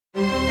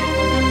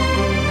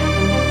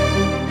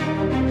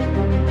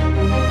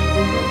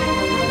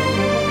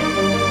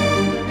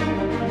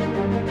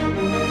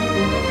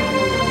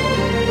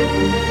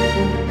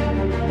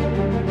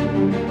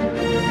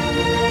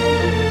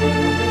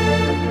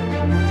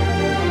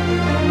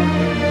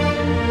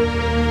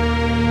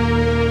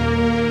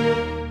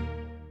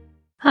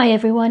Hi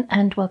everyone,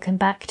 and welcome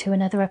back to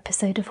another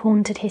episode of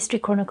Haunted History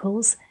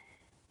Chronicles.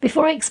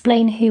 Before I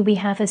explain who we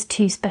have as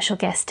two special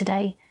guests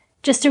today,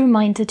 just a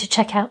reminder to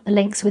check out the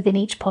links within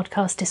each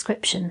podcast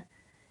description.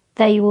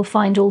 There you will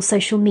find all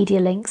social media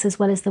links as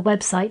well as the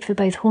website for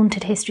both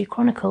Haunted History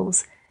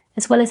Chronicles,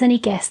 as well as any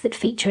guests that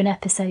feature in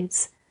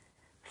episodes.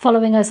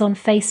 Following us on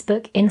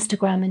Facebook,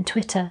 Instagram and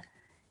Twitter.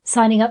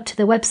 Signing up to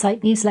the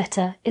website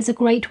newsletter is a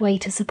great way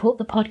to support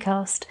the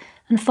podcast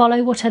and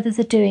follow what others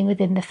are doing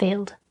within the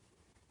field.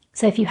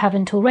 So if you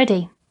haven't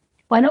already,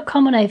 why not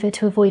come on over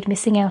to avoid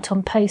missing out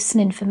on posts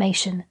and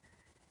information?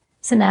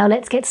 So now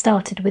let's get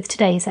started with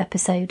today's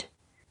episode.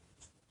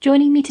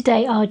 Joining me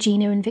today are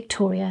Gina and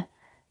Victoria,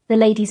 the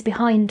ladies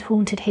behind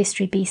Haunted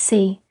History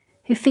BC,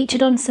 who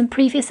featured on some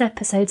previous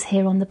episodes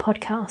here on the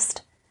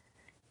podcast.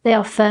 They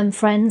are firm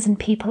friends and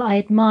people I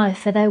admire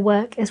for their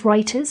work as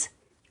writers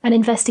and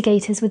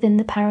investigators within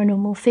the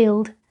paranormal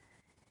field.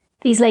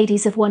 These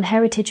ladies have won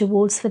Heritage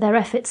Awards for their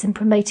efforts in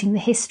promoting the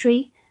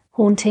history,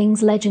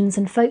 hauntings, legends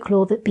and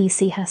folklore that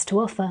BC has to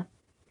offer.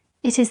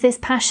 It is this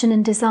passion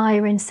and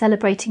desire in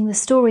celebrating the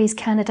stories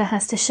Canada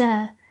has to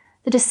share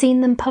that has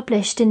seen them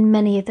published in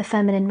many of the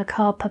feminine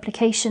macabre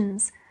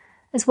publications,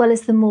 as well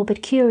as the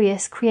morbid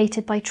curious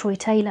created by Troy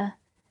Taylor.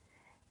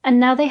 And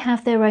now they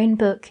have their own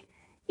book,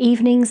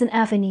 Evenings and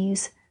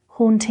Avenues,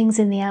 Hauntings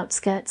in the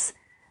Outskirts,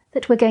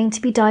 that we're going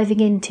to be diving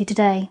into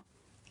today,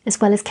 as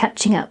well as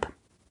catching up.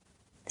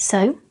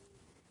 So,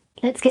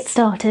 let's get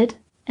started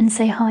and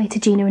say hi to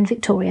Gina and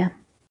Victoria.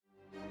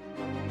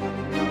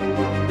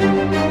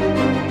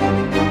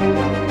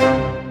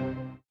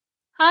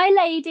 Hi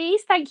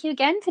ladies, thank you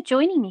again for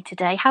joining me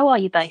today. How are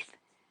you both?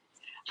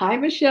 Hi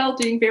Michelle,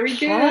 doing very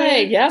good. Hi,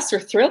 yes, we're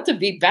thrilled to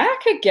be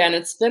back again.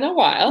 It's been a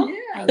while. Yeah.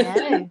 I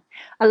know.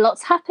 A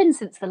lot's happened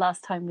since the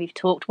last time we've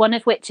talked, one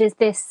of which is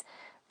this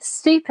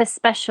super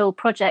special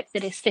project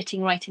that is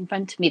sitting right in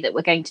front of me that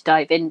we're going to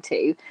dive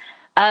into.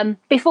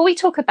 Before we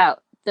talk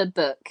about the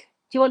book,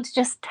 do you want to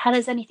just tell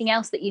us anything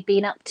else that you've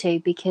been up to?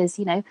 Because,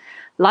 you know,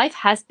 life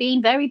has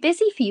been very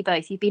busy for you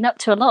both. You've been up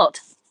to a lot.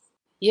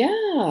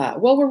 Yeah,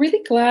 well, we're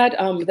really glad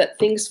that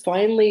things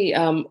finally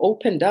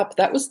opened up.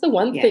 That was the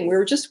one thing. We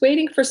were just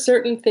waiting for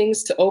certain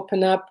things to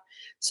open up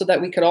so that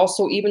we could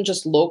also even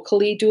just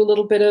locally do a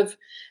little bit of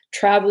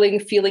traveling,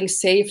 feeling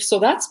safe. So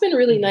that's been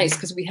really nice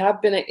because we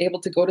have been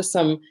able to go to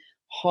some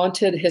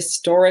haunted,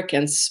 historic,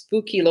 and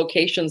spooky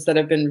locations that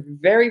have been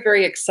very,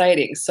 very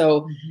exciting.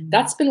 So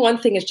that's been one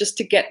thing, is just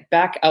to get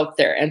back out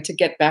there and to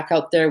get back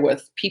out there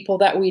with people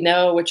that we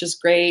know, which is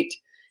great.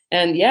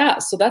 And yeah,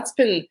 so that's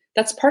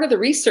part of the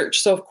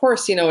research. So of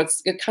course, you know,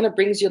 it kind of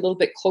brings you a little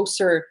bit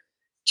closer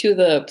to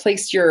the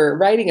place you're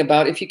writing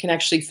about if you can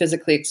actually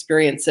physically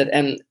experience it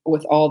and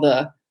with all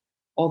the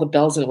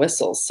bells and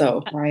whistles.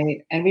 So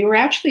right. And we were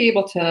actually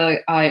able to,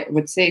 I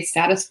would say,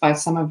 satisfy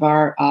some of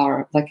our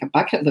like a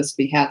bucket list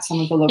we had, some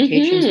of the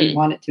locations we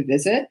wanted to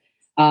visit.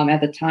 At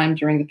the time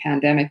during the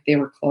pandemic, they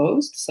were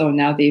closed. So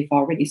now they've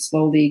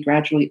already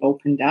gradually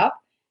opened up.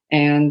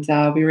 And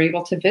we were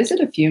able to visit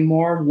a few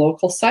more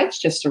local sites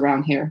just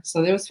around here.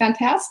 So it was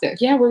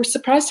fantastic. Yeah, we were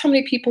surprised how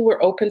many people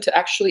were open to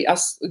actually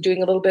us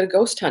doing a little bit of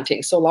ghost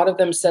hunting. So a lot of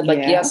them said, like,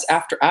 yes,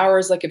 after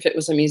hours, like if it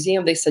was a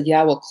museum, they said,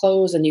 yeah, we'll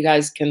close and you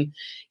guys can,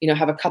 you know,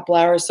 have a couple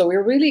hours. So we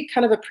were really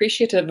kind of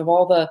appreciative of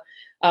all the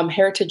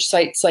heritage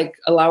sites, like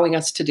allowing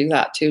us to do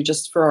that too,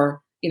 just for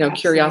our, you know,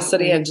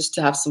 curiosity and just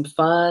to have some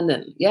fun.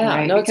 And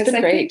it's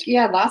been great.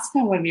 Last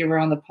time when we were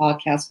on the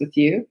podcast with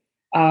you,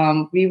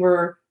 we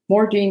were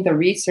more doing the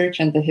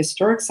research and the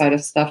historic side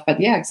of stuff. But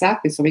yeah,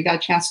 exactly. So we got a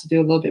chance to do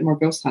a little bit more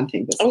ghost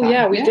hunting this time. Oh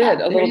yeah, we did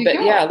a little bit.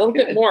 Yeah, a little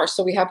bit more.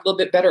 So we have a little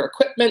bit better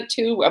equipment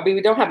too. I mean,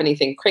 we don't have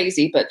anything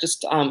crazy, but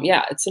just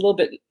it's a little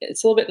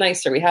bit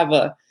nicer. We have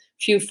a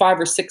few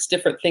 5 or 6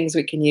 different things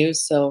we can use.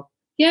 So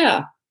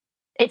yeah.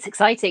 It's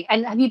exciting.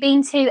 And have you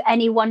been to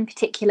any one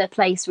particular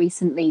place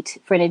recently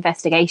for an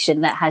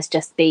investigation that has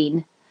just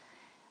been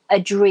a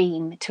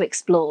dream to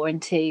explore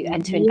and to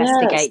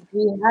investigate?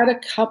 We had a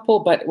couple,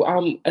 but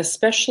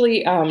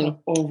especially the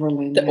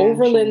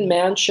Overland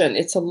Mansion.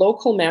 It's a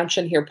local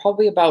mansion here,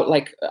 probably about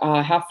like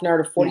half an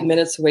hour to 40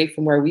 minutes away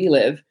from where we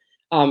live,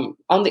 on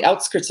the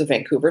outskirts of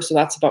Vancouver. So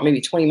that's about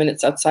maybe 20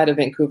 minutes outside of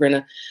Vancouver, in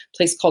a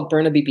place called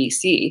Burnaby,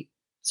 BC.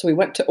 So we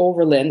went to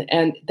Overland,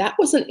 and that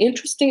was an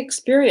interesting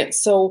experience.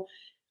 So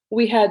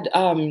we had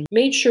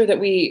made sure that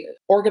we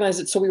organized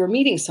it so we were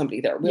meeting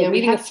somebody there. We were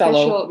meeting a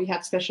fellow. We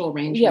had special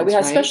arrangements. Yeah, we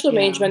had special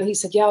arrangement. And he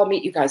said, yeah, I'll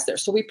meet you guys there.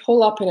 So we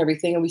pull up and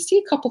everything, and we see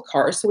a couple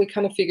cars. So we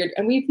kind of figured,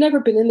 and we've never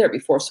been in there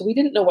before, so we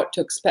didn't know what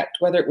to expect,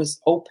 whether it was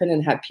open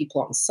and had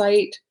people on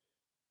site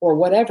or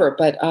whatever.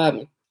 But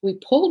we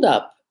pulled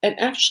up and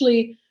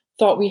actually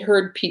thought we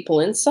heard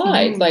people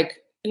inside, like,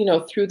 you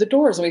know, through the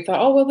doors. And we thought,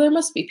 oh, well, there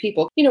must be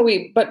people. You know,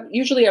 but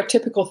usually our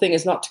typical thing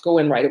is not to go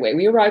in right away.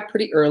 We arrived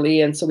pretty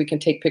early, and so we can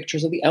take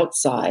pictures of the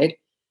outside.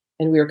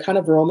 And we were kind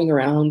of roaming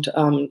around,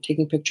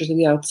 taking pictures of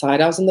the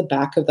outside. I was in the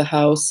back of the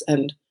house.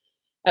 And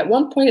at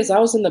one point, as I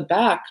was in the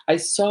back, I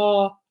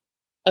saw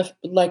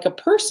like a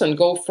person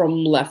go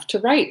from left to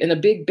right in a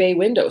big bay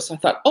window. So I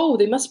thought, oh,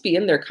 they must be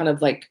in there kind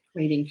of like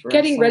Waiting for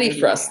getting us ready already,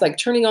 for us, yeah. like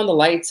turning on the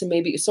lights and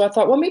maybe. So I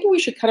thought, well, maybe we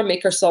should kind of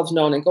make ourselves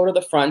known and go to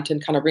the front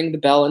and kind of ring the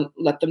bell and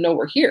let them know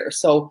we're here.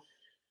 So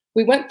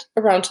we went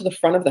around to the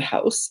front of the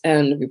house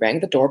and we rang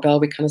the doorbell.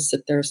 We kind of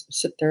sit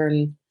there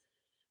and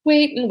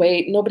wait and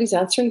wait. Nobody's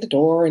answering the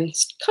door and it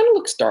kind of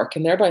looks dark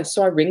in there. But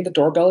so I ring the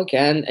doorbell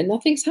again and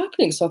nothing's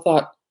happening. So I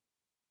thought,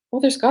 well,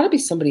 there's got to be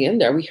somebody in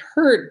there. We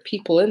heard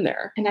people in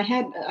there. And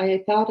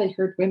I thought I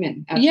heard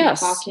women actually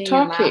Yes, talking and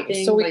talking.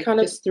 laughing, So we like kind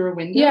of, just through a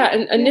window. yeah.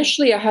 And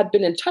initially I had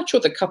been in touch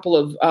with a couple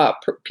of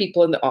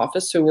people in the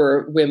office who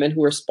were women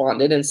who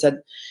responded and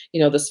said,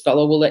 this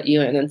fellow will let you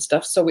in and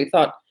stuff. So we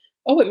thought,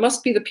 oh, it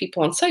must be the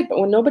people on site. But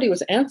when nobody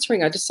was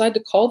answering, I decided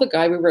to call the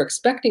guy we were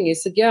expecting. He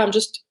said, yeah, I'm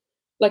just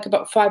like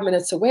about 5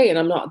 minutes away and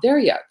I'm not there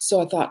yet. So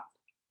I thought,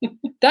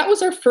 that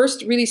was our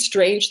first really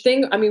strange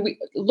thing. I mean,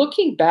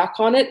 looking back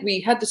on it, we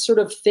had to sort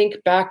of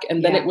think back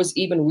and then it was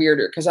even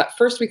weirder because at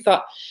first we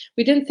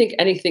didn't think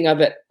anything of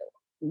it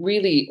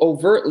really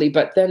overtly,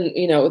 but then,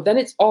 then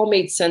it's all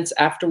made sense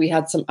after we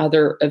had some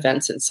other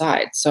events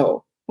inside.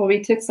 So, well,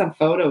 we took some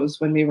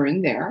photos when we were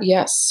in there.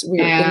 Yes,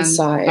 we were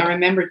inside. I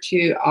remember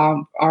too,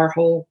 our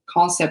whole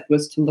concept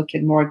was to look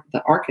at more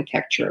the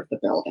architecture of the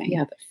building.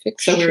 Yeah, the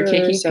fixtures. So we were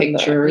taking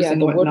pictures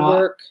and the whatnot.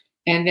 Woodwork.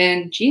 And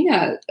then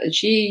Gina,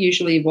 she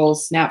usually will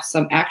snap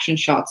some action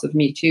shots of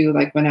me too,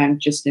 like when I'm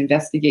just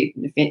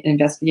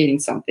investigating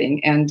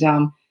something. And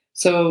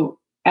so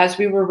as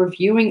we were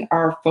reviewing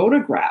our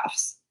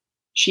photographs,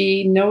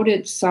 she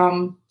noted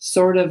some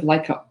sort of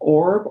like an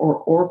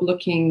orb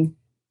looking,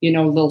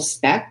 little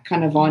speck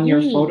kind of on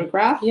your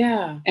photograph.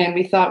 Yeah. And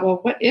we thought, well,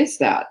 what is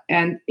that?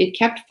 And it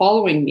kept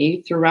following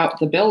me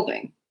throughout the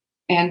building.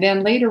 And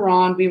then later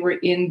on, we were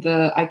in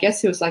I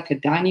guess it was like a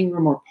dining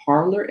room or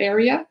parlor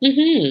area.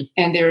 Mm-hmm.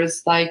 And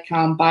there's like,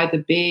 by the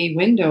bay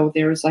window,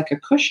 there's like a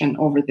cushion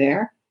over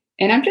there.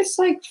 And I'm just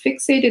like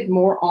fixated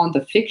more on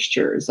the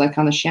fixtures, like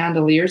on the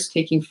chandeliers,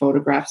 taking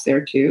photographs there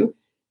too.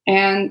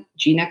 And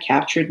Gina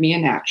captured me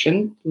in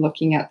action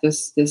looking at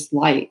this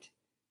light.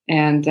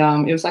 And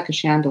it was like a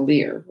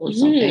chandelier or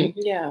something.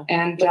 Yeah.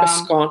 And like a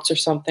sconce or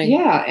something.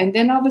 Yeah. And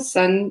then all of a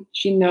sudden,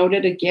 she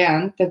noted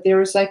again that there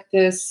was like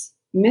this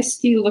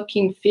misty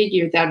looking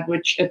figure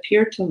which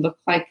appeared to look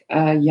like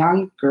a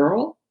young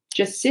girl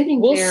just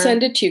sitting there. We'll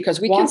send it to you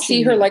because we can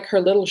see her like her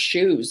little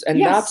shoes. And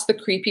Yes. that's the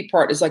creepy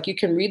part is like you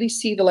can really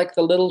see the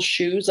little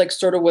shoes, like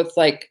sort of with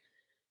like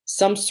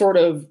some sort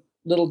of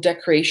little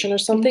decoration or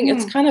something.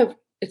 Mhm.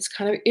 It's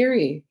kind of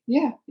eerie.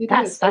 Yeah,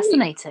 That's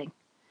fascinating.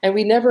 And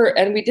we never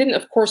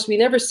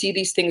see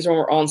these things when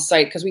we're on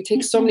site because we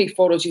take so many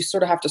photos. You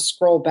sort of have to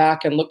scroll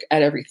back and look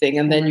at everything.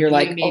 And then you're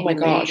like, oh my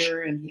gosh.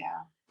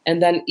 And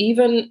then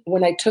even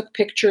when I took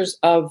pictures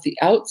of the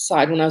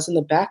outside, when I was in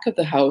the back of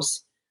the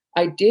house,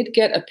 I did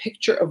get a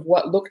picture of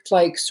what looked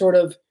like sort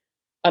of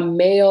a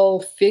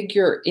male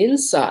figure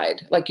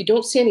inside. Like you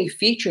don't see any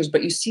features,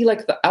 but you see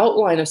like the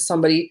outline of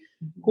somebody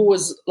who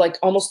was like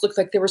almost looked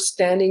like they were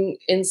standing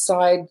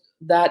inside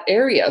that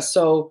area.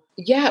 So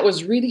yeah, it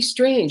was really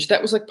strange.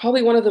 That was like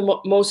probably one of the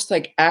most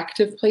like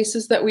active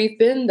places that we've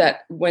been,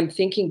 that when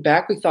thinking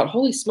back, we thought,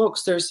 holy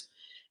smokes,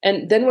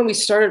 and then when we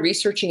started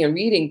researching and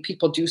reading,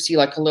 people do see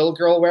like a little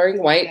girl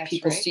wearing white. That's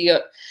people right. see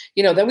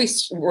then we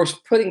were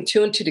putting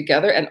two and two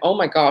together and oh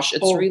my gosh,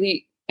 it's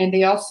really. And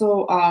they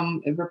also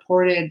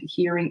reported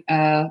hearing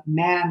a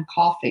man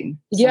coughing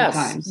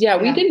sometimes. Yes. Yeah,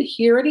 we didn't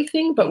hear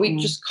anything, but we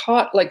just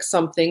caught like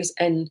some things.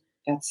 And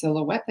that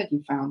silhouette that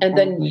you found. And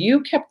then you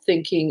kept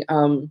thinking,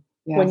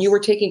 when you were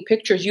taking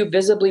pictures, you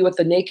visibly with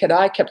the naked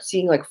eye kept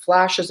seeing like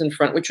flashes in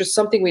front, which was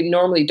something we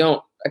normally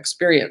don't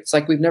experience.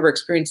 Like we've never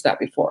experienced that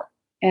before.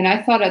 And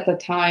I thought at the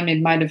time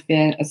it might have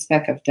been a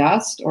speck of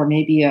dust or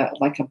maybe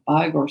like a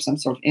bug or some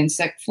sort of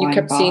insect flying by.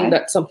 You kept seeing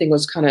that something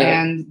was kind of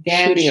and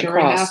then shooting sure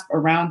across. Enough,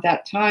 around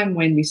that time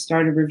when we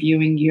started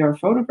reviewing your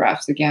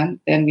photographs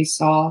again, then we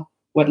saw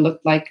what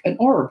looked like an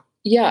orb.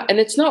 Yeah, and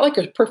it's not like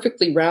a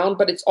perfectly round,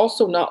 but it's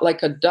also not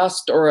like a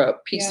dust or a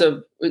piece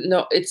of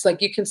it's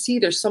like you can see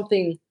there's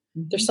something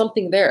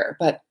there.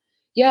 But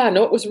yeah,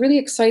 no, it was a really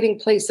exciting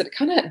place that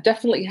kind of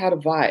definitely had a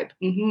vibe.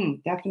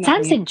 Definitely.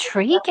 Sounds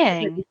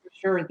intriguing.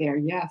 Sure there,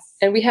 yes.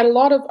 And we had a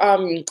lot of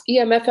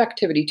EMF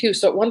activity too.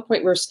 So at one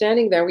point we were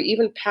standing there, we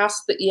even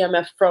passed the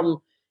EMF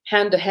from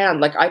hand to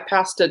hand. Like I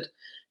passed it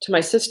to my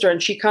sister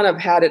and she kind of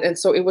had it. And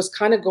so it was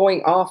kind of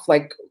going off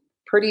like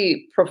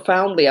pretty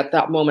profoundly at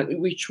that moment,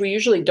 which we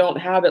usually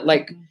don't have it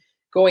like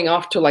going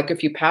off to like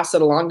if you pass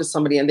it along to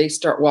somebody and they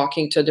start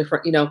walking to a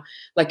different,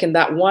 like in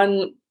that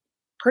one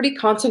pretty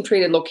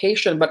concentrated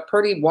location, but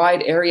pretty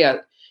wide area,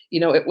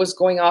 it was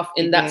going off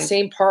in that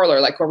same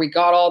parlor, like where we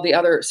got all the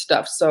other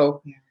stuff.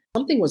 So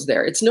something was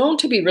there. It's known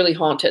to be really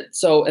haunted.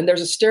 So, and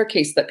there's a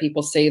staircase that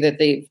people say that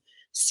they've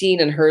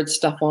seen and heard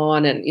stuff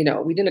on. And,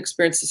 we didn't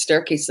experience the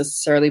staircase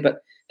necessarily,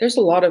 but there's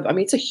a lot of,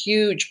 it's a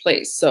huge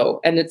place.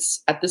 So, and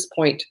it's at this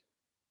point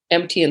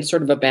empty and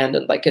sort of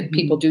abandoned. Like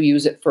people do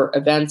use it for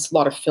events. A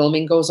lot of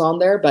filming goes on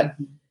there, but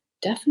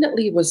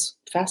definitely was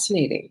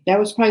fascinating. That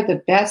was probably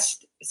the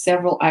best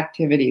several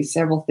activities,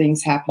 several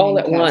things happening all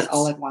at once.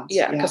 All at once.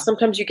 Yeah, because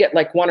sometimes you get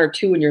like one or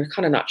two and you're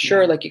kind of not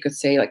sure. Like you could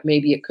say like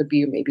maybe it could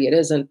be or maybe it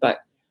isn't, but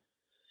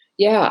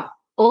yeah.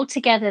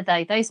 Altogether,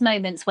 though, those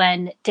moments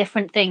when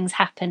different things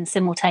happen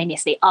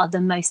simultaneously are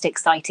the most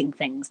exciting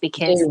things,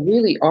 because they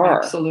really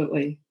are.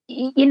 Absolutely.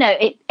 You know,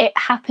 it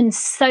happens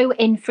so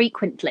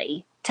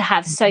infrequently to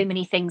have so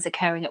many things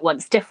occurring at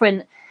once,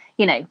 different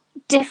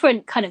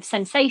kind of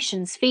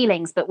sensations,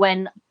 feelings, but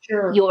when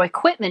your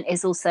equipment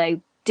is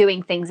also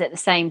doing things at the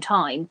same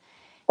time,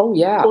 oh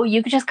yeah, or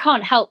you just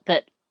can't help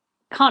but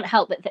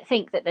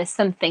think that there's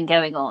something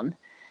going on.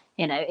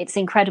 You know, it's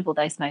incredible,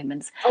 those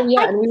moments. Oh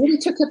yeah, and we really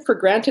took it for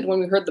granted when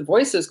we heard the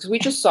voices, because we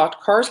just saw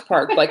cars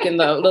parked like in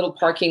the little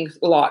parking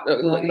lot,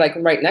 like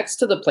right next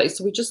to the place.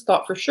 So we just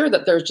thought for sure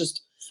that there's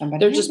just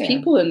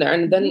people in there.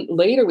 And then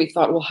later we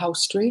thought, well, how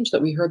strange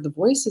that we heard the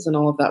voices and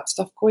all of that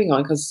stuff going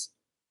on, because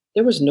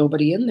there was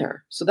nobody in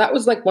there. So that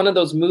was like one of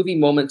those movie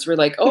moments where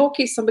like, oh,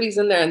 okay, somebody's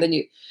in there, and then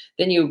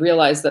you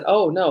realize that,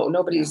 oh no,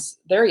 nobody's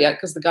there yet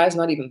because the guy's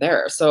not even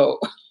there. So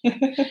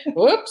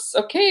whoops,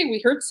 okay,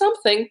 we heard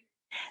something.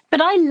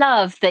 But I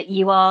love that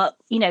you are,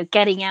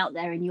 getting out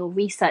there and you're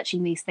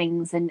researching these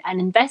things and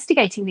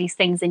investigating these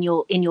things in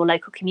your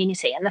local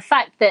community. And the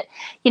fact that,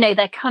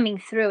 they're coming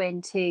through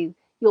into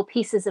your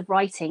pieces of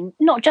writing,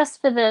 not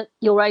just for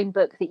your own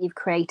book that you've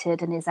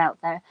created and is out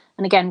there.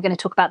 And again, I'm going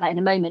to talk about that in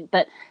a moment,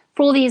 but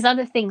for all these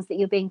other things that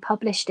you're being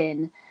published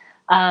in.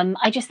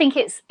 I just think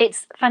it's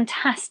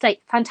fantastic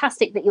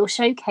that you're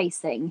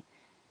showcasing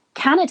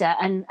Canada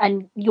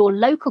and your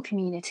local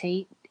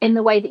community in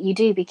the way that you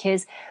do,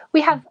 because we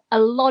have a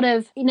lot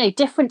of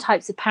different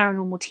types of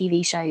paranormal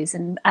TV shows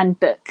and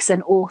books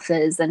and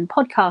authors and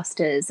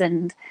podcasters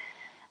and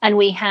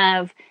we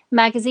have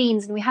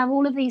magazines and we have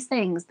all of these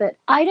things, but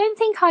I don't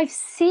think I've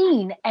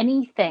seen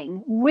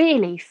anything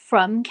really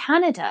from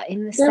Canada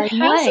in the same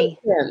way.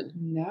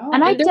 No,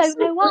 and I don't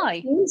know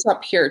why. Things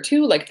up here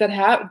too, like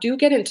that do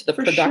get into the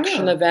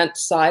production event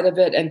side of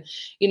it, and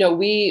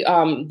we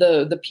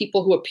the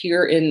people who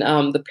appear in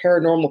the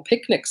paranormal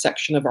picnic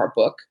section of our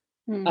book.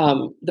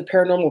 The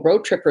paranormal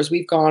road trippers,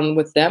 we've gone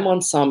with them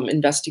on some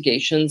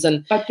investigations,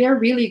 but they're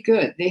really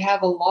good. They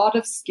have a lot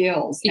of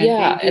skills.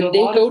 And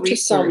they go to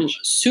some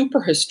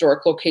super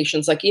historic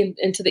locations, like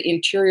into the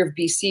interior of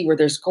BC, where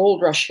there's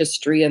gold rush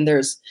history and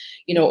there's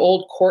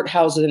old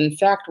courthouses. And in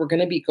fact, we're going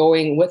to be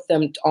going with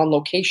them on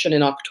location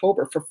in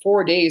October for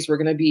 4 days. We're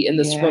going to be in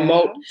this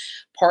remote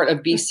part of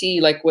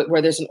BC, like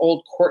where there's an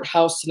old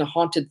courthouse and a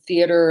haunted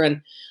theater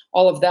and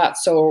all of that.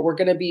 So we're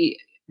going to be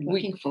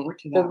looking forward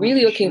to that. We're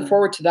really looking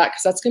forward to that,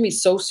 because that's going to be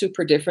so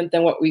super different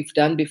than what we've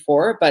done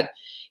before. But,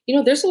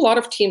 there's a lot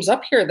of teams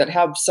up here that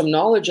have some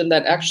knowledge and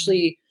that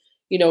actually,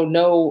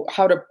 know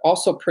how to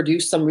also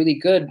produce some really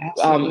good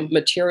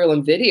material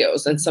and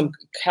videos and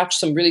catch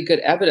some really good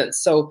evidence.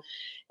 So,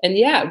 and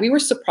we were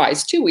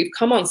surprised too. We've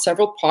come on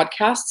several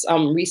podcasts.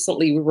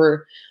 Recently we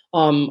were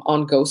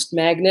on Ghost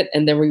Magnet,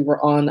 and then we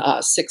were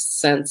on Sixth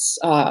Sense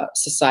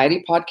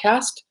Society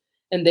podcast.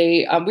 And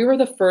we were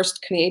the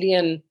first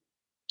Canadian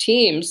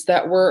teams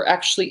that were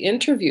actually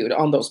interviewed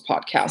on those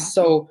podcasts.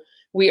 So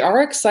we are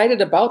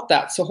excited about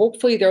that. So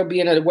hopefully there'll be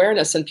an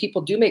awareness, and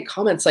people do make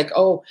comments like,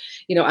 oh,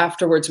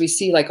 afterwards we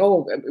see like,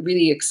 oh,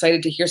 really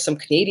excited to hear some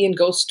Canadian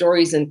ghost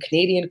stories and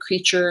Canadian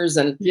creatures.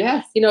 And,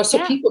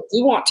 people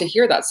do want to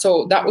hear that.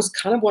 So that was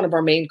kind of one of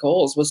our main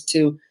goals, was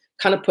to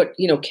kind of put,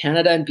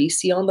 Canada and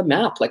BC on the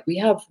map. Like we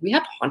have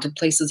haunted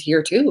places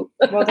here too.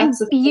 Well,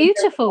 that's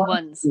beautiful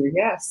ones.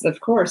 Yes,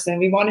 of course. And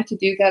we wanted to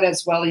do that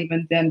as well.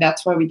 Even then,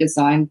 that's why we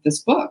designed this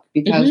book,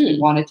 because we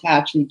wanted to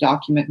actually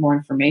document more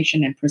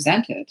information and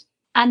present it.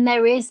 And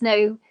there is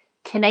no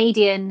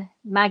Canadian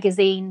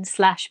magazine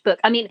 / book.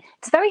 I mean,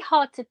 it's very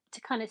hard to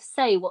kind of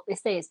say what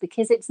this is,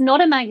 because it's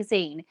not a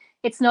magazine,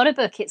 it's not a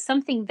book, it's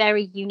something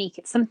very unique,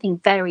 it's something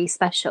very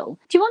special.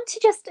 Do you want to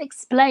just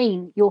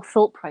explain your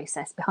thought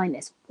process behind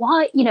this?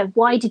 Why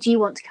did you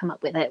want to come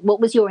up with it? What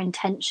was your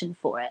intention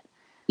for it?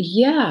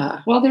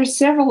 Yeah, well, there's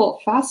several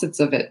facets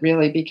of it,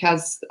 really,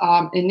 because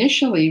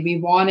initially we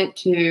wanted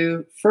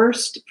to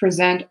first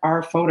present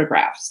our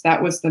photographs.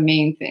 That was the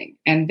main thing.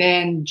 And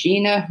then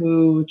Gina,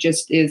 who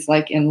just is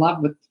like in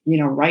love with,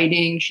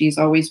 writing, she's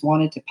always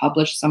wanted to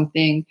publish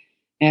something.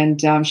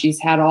 And she's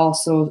had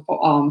also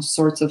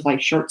sorts of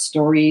like short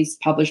stories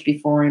published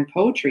before in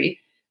poetry.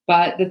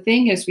 But the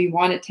thing is, we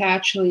wanted to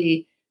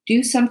actually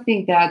do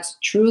something that's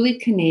truly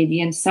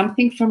Canadian,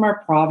 something from our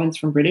province,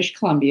 from British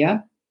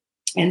Columbia,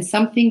 and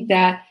something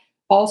that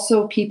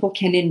also people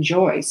can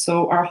enjoy.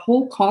 So our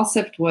whole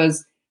concept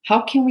was,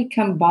 how can we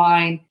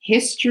combine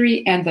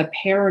history and the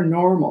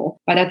paranormal,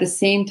 but at the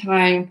same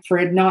time for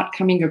it not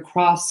coming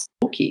across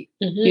spooky,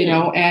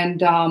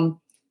 and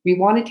we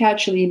wanted to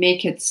actually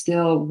make it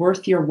still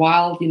worth your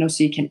while,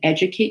 so you can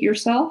educate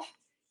yourself.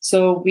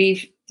 So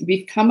we've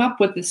come up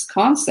with this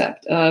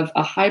concept of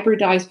a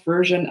hybridized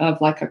version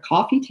of like a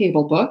coffee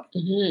table book,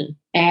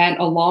 and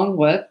along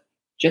with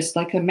just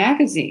like a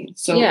magazine.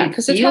 So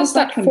because it has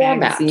that like a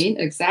format. Magazine,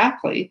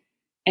 exactly.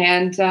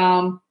 And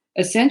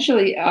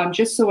essentially,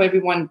 just so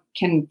everyone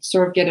can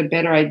sort of get a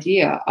better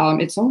idea,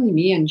 it's only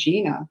me and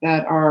Gina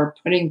that are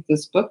putting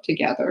this book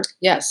together.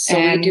 Yes, so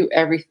we do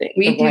everything.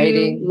 We do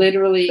writing,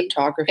 literally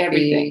photography,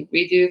 everything.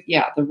 We do,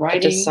 the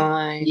writing,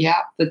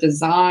 the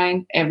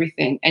design,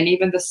 everything, and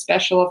even the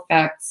special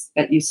effects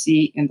that you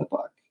see in the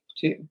book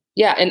too.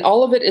 Yeah, and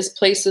all of it is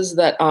places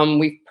that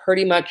we've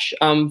pretty much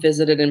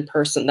visited in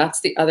person.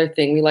 That's the other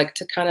thing. We like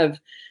to kind of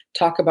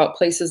talk about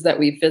places that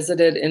we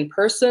visited in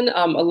person.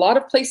 A lot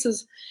of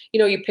places,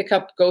 you pick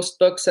up ghost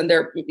books and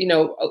there,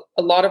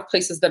 a lot of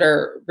places that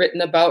are written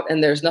about,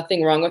 and there's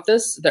nothing wrong with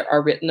this, that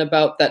are written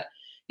about that,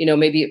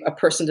 maybe a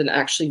person didn't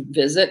actually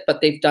visit,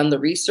 but they've done the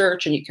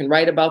research and you can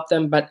write about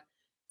them. But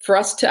for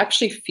us to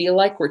actually feel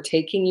like we're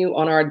taking you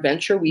on our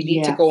adventure, we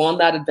need to go on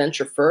that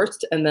adventure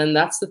first. And then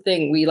that's the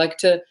thing. We like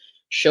to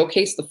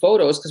showcase the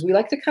photos because we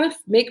like to kind of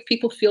make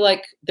people feel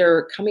like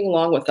they're coming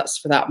along with us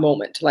for that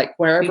moment, like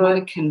wherever. We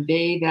want to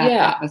convey that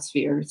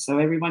atmosphere so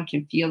everyone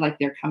can feel like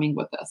they're coming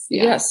with us.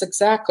 Yes,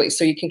 exactly.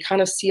 So you can kind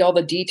of see all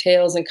the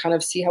details and kind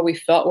of see how we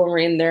felt when we're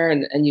in there,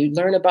 and you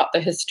learn about the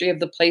history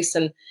of the place.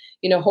 And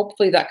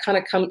hopefully that kind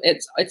of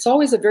it's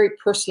always a very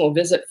personal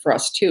visit for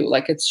us too.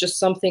 Like it's just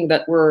something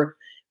that we're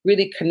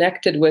really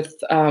connected with,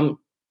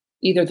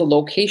 either the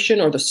location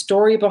or the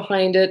story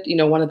behind it.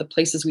 One of the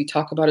places we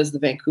talk about is the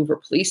Vancouver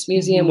Police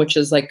Museum, which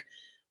is like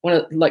one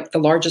of the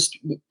largest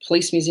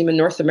police museum in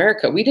North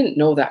America. We didn't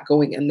know that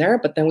going in there,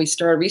 but then we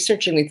started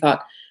researching. We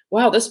thought,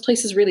 wow, this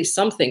place is really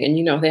something.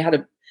 And, they had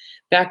a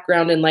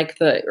background in like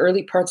the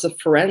early parts of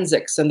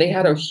forensics, and they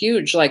had a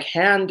huge like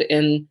hand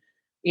in,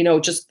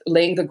 just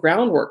laying the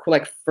groundwork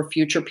like for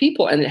future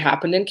people. And it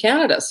happened in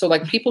Canada. So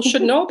like people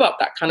should know about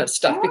that kind of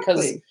stuff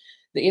because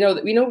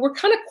we're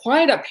kind of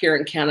quiet up here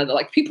in Canada.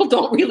 Like people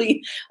don't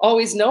really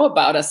always know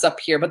about us up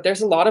here, but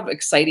there's a lot of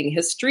exciting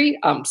history,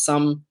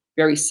 some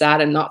very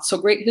sad and not so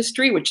great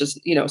history, which is,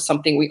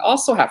 something we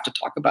also have to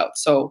talk about.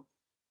 So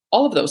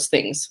all of those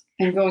things.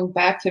 And going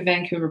back to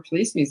Vancouver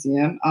Police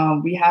Museum,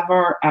 we have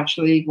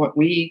what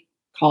we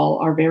call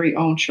our very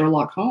own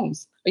Sherlock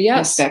Holmes.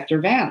 Yes. Inspector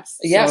Vance.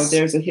 Yes. So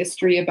there's a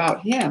history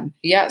about him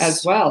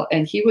as well.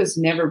 And he was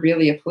never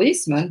really a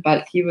policeman,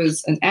 but he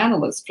was an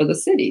analyst for the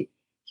city.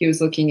 He was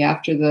looking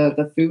after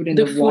the food and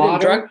the food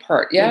water. And drug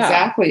part,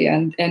 Exactly.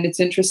 And it's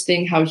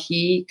interesting how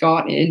he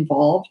got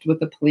involved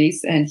with the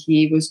police, and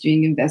he was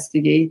doing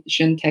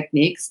investigation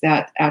techniques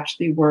that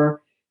actually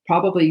were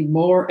probably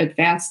more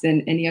advanced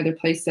than any other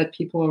place that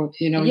people,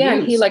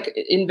 use. He like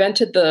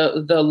invented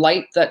the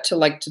light that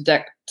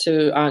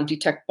to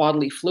detect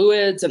bodily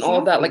fluids and all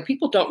of that. Like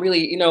people don't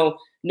really,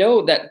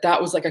 know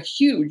that was like a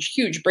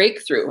huge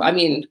breakthrough. I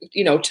mean,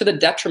 to the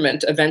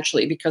detriment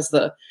eventually, because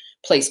the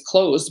place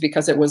closed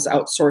because it was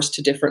outsourced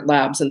to different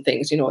labs and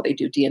things. They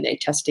do DNA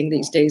testing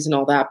these days and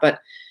all that. But,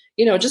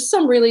 just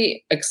some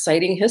really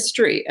exciting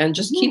history, and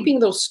just keeping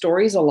those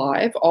stories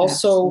alive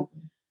also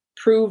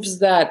proves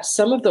that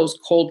some of those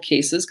cold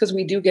cases, because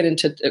we do get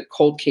into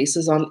cold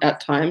cases at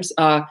times,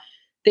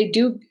 they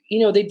do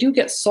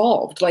get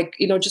solved. Like,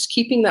 just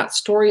keeping that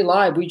story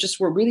alive. We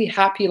just were really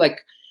happy,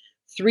 like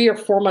 3 or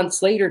 4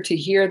 months later, to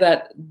hear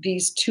that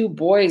these 2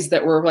 boys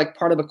that were like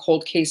part of a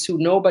cold case who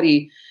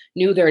nobody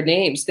knew their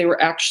names, they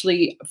were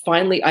actually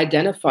finally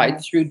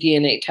identified through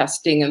DNA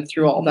testing and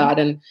through all that.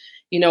 And,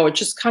 it's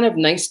just kind of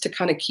nice to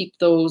kind of keep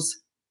those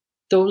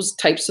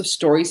types of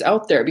stories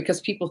out there, because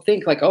people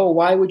think like, oh,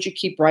 why would you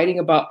keep writing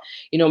about,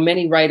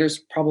 many writers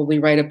probably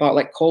write about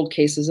like cold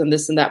cases and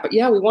this and that. But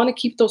we want to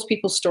keep those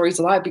people's stories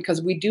alive because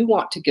we do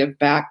want to give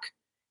back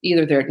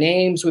either their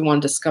names. We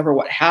want to discover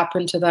what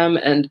happened to them.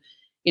 And,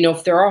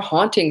 if there are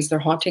hauntings, they're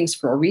hauntings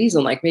for a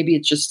reason. Like maybe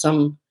it's just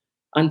some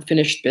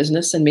unfinished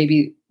business, and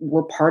maybe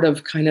we're part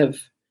of kind of,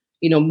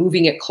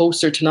 moving it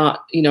closer to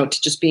not,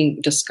 to just being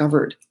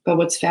discovered. But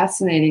what's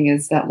fascinating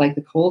is that like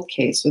the cold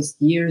case was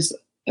years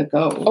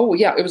ago. Oh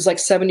yeah, it was like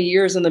 70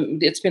 years,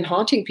 and it's been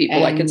haunting people.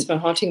 Like it's been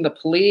haunting the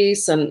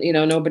police, and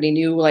nobody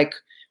knew like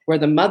where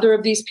the mother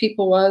of these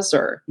people was,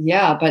 or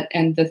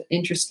and the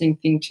interesting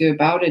thing too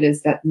about it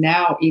is that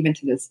now, even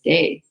to this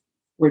day,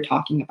 we're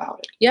talking about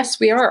it. Yes,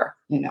 we are.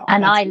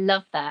 And I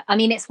love that. I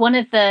mean, it's one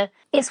of the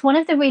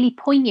really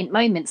poignant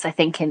moments, I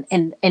think,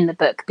 in the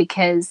book,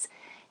 because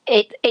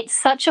it's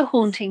such a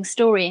haunting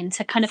story, and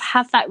to kind of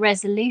have that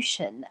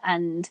resolution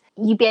and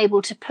you be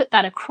able to put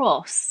that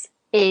across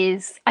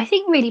is, I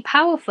think, really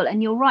powerful.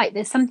 And you're right,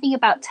 there's something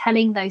about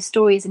telling those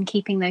stories and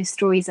keeping those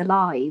stories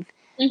alive,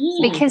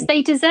 because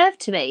they deserve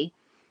to be.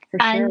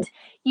 And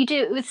you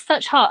do it with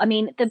such heart. I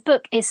mean, the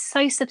book is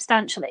so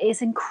substantial. It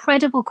is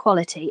incredible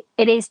quality.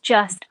 It is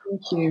just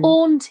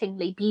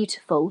hauntingly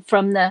beautiful,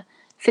 from the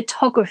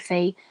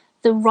photography,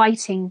 the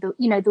writing,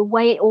 the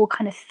way it all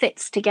kind of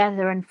fits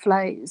together and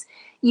flows.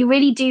 You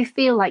really do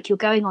feel like you're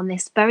going on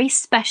this very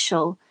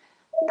special,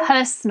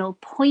 personal,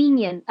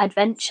 poignant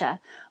adventure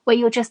where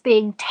you're just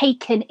being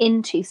taken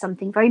into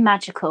something very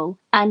magical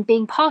and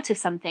being part of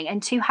something,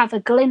 and to have a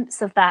glimpse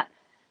of that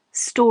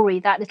story,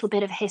 that little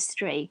bit of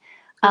history.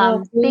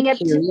 Being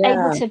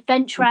able to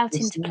venture out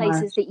into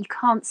places that you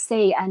can't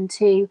see, and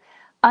to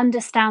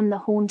understand the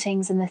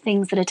hauntings and the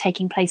things that are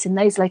taking place in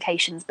those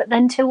locations, but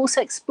then to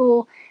also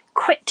explore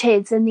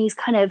cryptids and these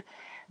kind of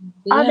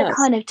other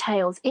kind of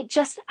tales. It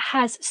just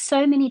has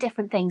so many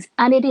different things,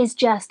 and it is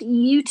just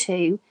you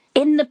two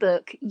in the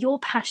book, your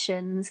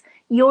passions,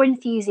 your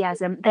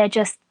enthusiasm, they're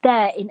just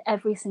there in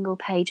every single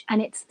page,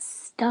 and it's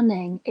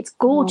stunning. It's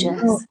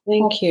gorgeous.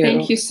 Thank you.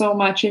 Thank you so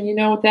much. And,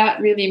 that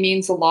really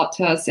means a lot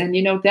to us. And,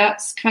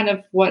 that's kind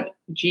of what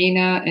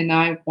Gina and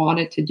I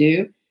wanted to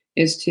do,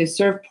 is to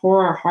sort of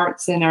pour our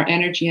hearts and our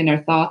energy and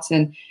our thoughts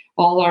and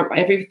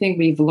everything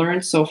we've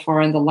learned so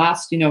far in the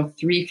last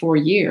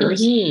 3-4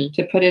 years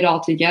to put it all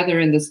together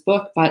in this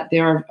book. But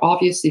there are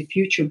obviously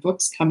future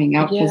books coming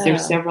out, because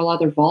there's several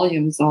other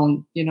volumes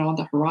on on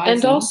the horizon.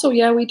 And also,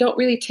 we don't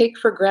really take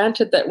for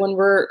granted that when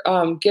we're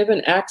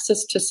given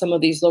access to some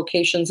of these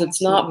locations,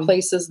 it's not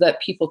places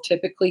that people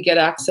typically get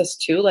access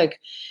to. Like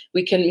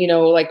we can,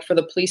 like for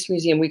the police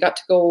museum, we got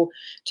to go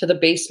to the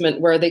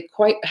basement where they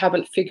quite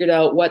haven't figured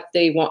out what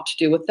they want to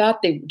do with that.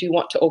 They do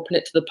want to open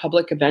it to the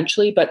public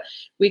eventually, but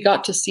we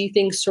got to see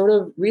things sort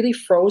of really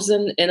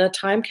frozen in a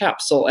time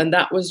capsule. And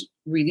that was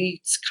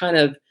really kind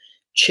of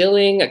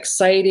chilling,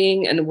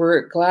 exciting. And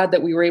we're glad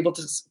that we were able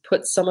to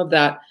put some of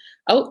that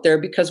out there,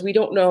 because we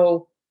don't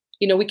know,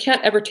 we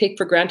can't ever take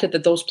for granted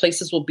that those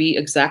places will be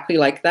exactly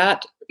like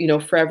that,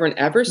 forever and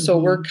ever. So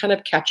we're kind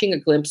of catching a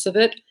glimpse of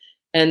it.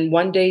 And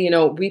one day,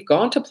 we've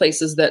gone to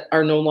places that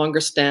are no longer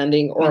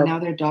standing, or and now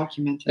they're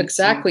documented.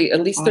 Exactly. So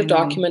at least they're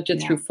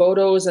documented through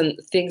photos and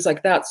things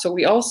like that. So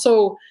we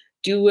also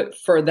do it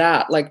for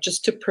that, like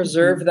just to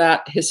preserve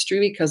that history,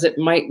 because it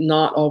might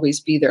not always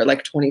be there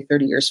like 20,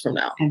 30 years from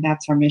now. And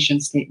that's our mission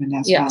statement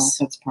as well.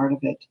 That's part of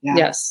it. Yeah.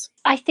 Yes.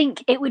 I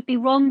think it would be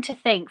wrong to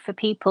think for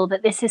people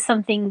that this is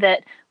something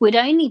that would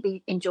only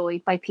be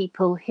enjoyed by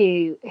people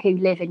who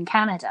live in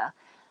Canada.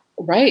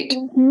 Right.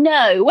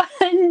 No,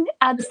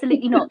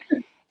 absolutely not.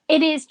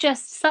 It is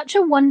just such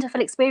a wonderful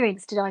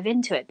experience to dive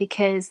into it,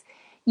 because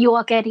you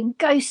are getting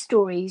ghost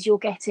stories, you're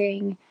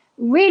getting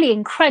really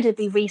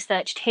incredibly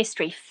researched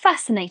history,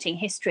 fascinating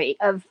history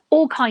of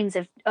all kinds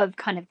of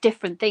kind of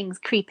different things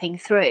creeping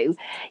through.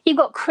 You've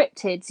got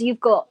cryptids, you've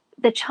got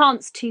the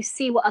chance to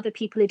see what other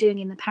people are doing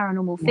in the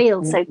paranormal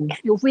field. So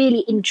if you're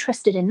really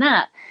interested in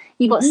that,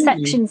 you've got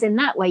sections in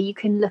that where you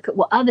can look at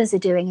what others are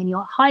doing, and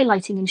you're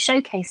highlighting and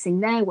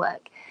showcasing their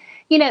work.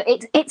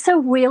 It's a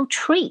real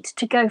treat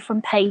to go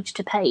from page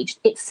to page.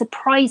 It's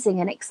surprising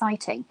and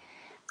exciting.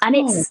 And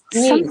it's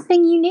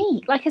something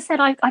unique. Like I said,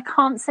 I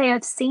can't say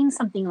I've seen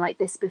something like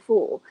this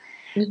before.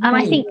 And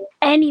I think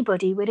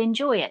anybody would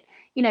enjoy it.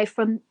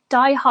 From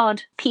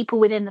diehard people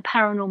within the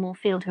paranormal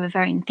field who are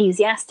very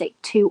enthusiastic,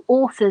 to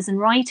authors and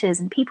writers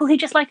and people who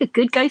just like a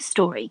good ghost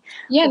story.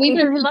 Yeah, and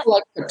even people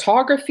like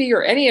photography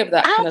or any of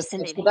that kind of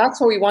stuff. So that's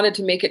why we wanted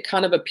to make it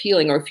kind of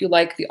appealing. Or if you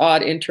like the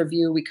odd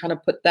interview, we kind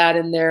of put that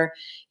in there.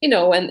 And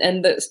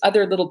the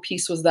other little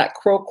piece was that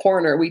Crow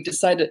Corner. We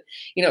decided,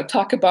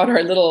 talk about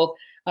our little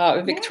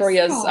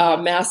Victoria's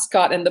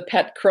mascot and the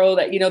pet crow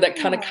that that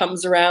kind of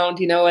comes around,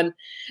 and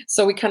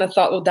so we kind of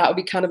thought, well, that would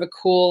be kind of a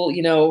cool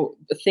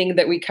thing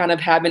that we kind of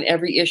have in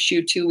every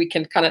issue too. We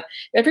can kind of,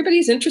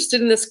 everybody's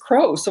interested in this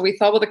crow, so we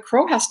thought, well, the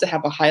crow has to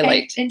have a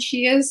highlight. And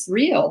she is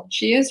real.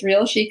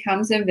 She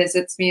comes and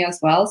visits me as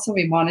well, so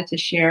we wanted to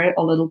share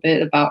a little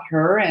bit about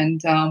her.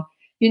 And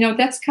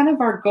that's kind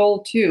of our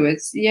goal too.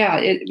 It's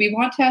we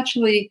want to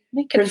actually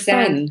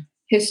present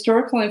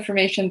historical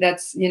information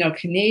that's,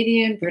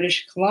 Canadian,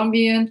 British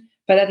Columbian,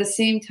 but at the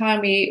same time,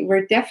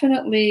 we're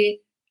definitely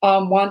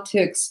want to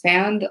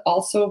expand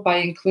also by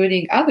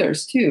including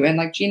others too. And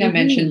like Gina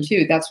mentioned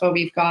too, that's why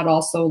we've got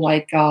also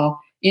like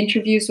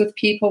interviews with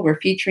people. We're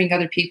featuring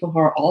other people who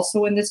are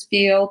also in this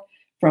field,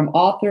 from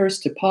authors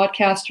to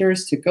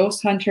podcasters to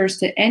ghost hunters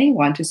to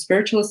anyone, to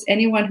spiritualists,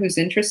 anyone who's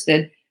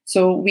interested.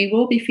 So we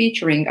will be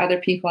featuring other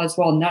people as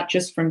well, not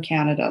just from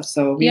Canada.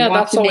 So we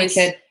want to make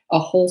it a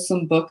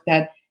wholesome book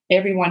that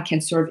everyone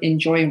can sort of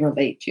enjoy and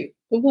relate to.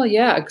 Well,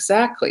 yeah,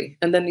 exactly.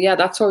 And then,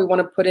 that's why we want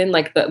to put in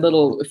like the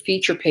little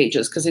feature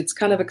pages, because it's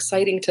kind of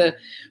exciting to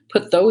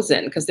put those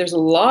in, because there's a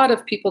lot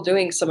of people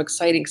doing some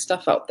exciting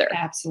stuff out there.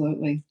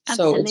 Absolutely.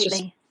 So it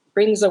just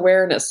brings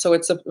awareness. So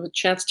it's a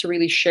chance to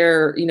really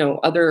share,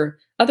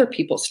 other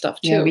people's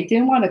stuff too. Yeah, we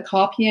didn't want to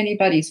copy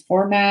anybody's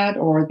format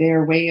or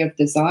their way of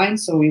design.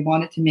 So we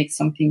wanted to make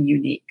something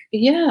unique.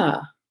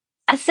 Yeah.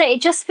 I'd say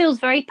it just feels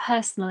very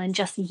personal and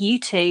just you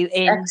two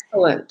in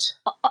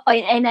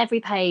every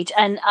page.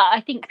 And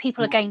I think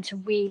people are going to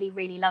really,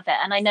 really love it.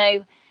 And I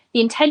know the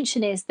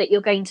intention is that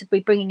you're going to be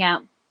bringing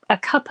out a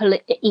couple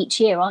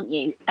each year, aren't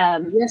you?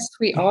 Yes,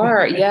 we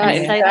are. Yeah,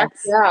 in fact,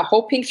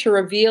 hoping to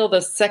reveal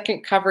the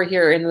second cover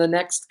here in the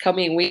next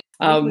coming week.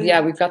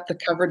 We've got the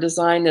cover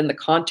design and the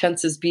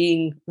contents is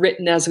being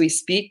written as we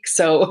speak.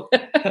 So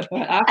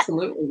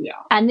absolutely, yeah.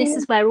 And this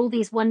is where all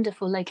these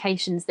wonderful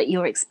locations that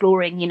you're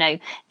exploring,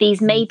 these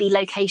may be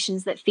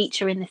locations that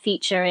feature in the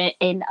future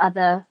in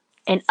other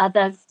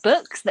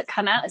books that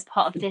come out as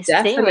part of this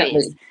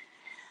series.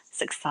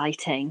 It's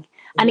exciting.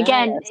 And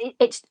again,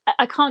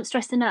 I can't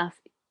stress enough,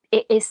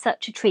 it is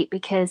such a treat,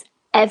 because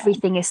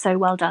everything is so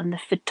well done. The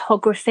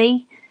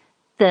photography,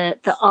 the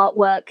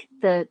artwork,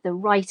 the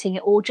writing,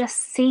 it all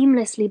just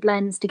seamlessly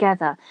blends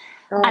together.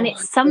 And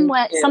it's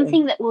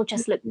something that will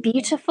just look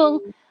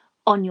beautiful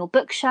on your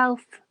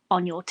bookshelf,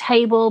 on your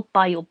table,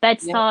 by your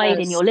bedside,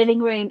 in your living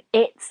room.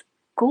 It's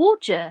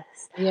gorgeous.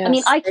 I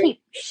mean, I keep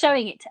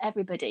showing it to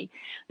everybody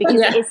because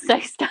it is so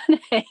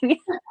stunning.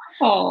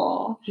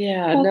 Oh,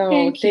 yeah, well, no,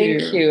 thank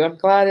you. I'm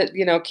glad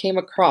it, came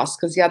across,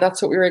 because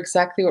that's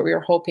exactly what we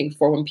were hoping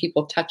for, when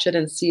people touch it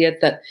and see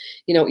it, that,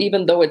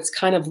 even though it's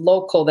kind of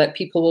local, that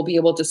people will be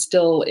able to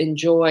still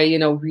enjoy,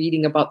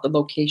 reading about the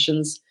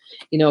locations,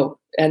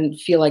 and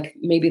feel like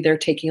maybe they're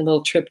taking a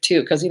little trip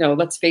too. Because,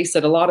 let's face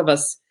it, a lot of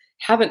us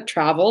haven't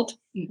traveled.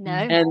 No.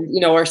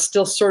 And, are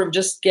still sort of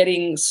just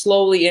getting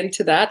slowly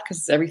into that,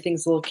 because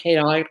everything's a little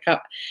chaotic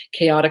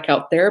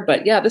out there.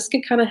 But yeah, this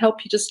can kind of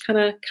help you just kind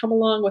of come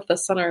along with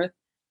us on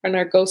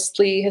our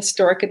ghostly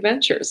historic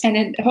adventures.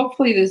 And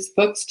hopefully these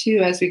books too,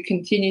 as we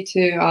continue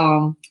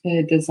to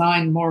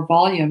design more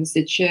volumes,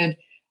 it should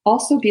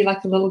also be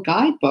like a little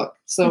guidebook.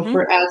 So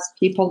for as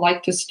people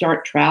like to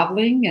start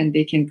traveling and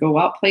they can go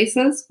out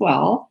places,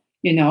 well,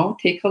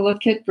 take a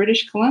look at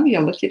British Columbia,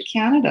 look at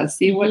Canada,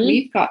 see what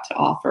we've got to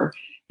offer.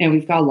 And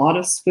we've got a lot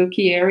of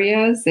spooky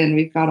areas, and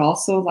we've got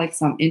also like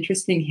some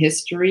interesting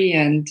history,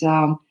 and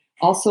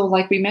also,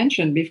 like we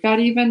mentioned, we've got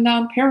even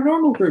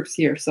paranormal groups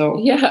here. So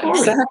yeah,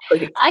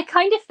 exactly. I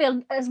kind of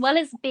feel, as well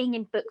as being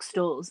in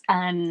bookstores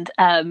and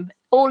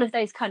all of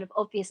those kind of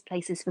obvious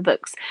places for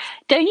books,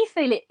 don't you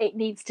feel it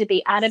needs to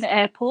be at an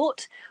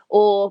airport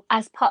or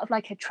as part of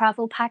like a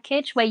travel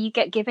package where you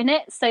get given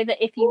it, so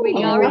that if you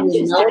really are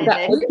interested in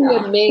that would be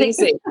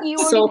amazing. You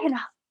already can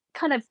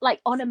kind of like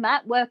on a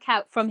map work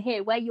out from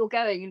here where you're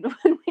going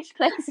and which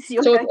places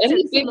you're going to explore. So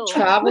if any big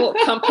travel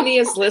company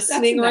is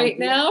listening right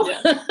now,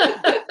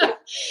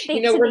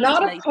 we're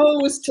not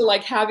opposed to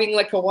like having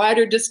like a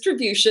wider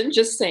distribution,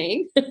 just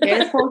saying.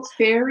 Airports,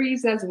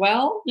 ferries as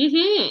well.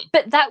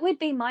 But that would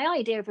be my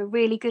idea of a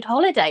really good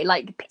holiday.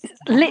 Like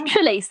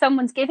literally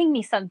someone's giving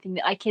me something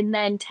that I can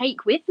then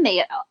take with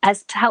me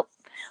as to help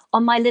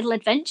on my little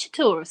adventure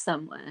tour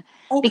somewhere.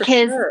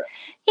 Because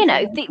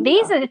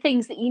these are the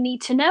things that you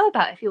need to know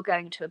about if you're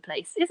going to a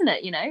place, isn't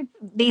it?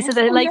 These are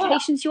the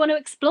locations you want to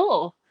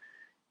explore.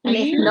 And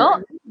if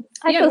not,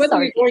 I feel whether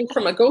sorry. you're going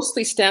from a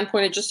ghostly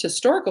standpoint or just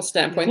historical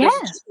standpoint, there's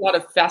just a lot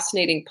of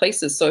fascinating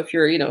places. So if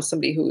you're,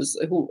 somebody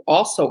who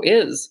also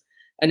is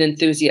an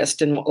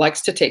enthusiast and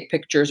likes to take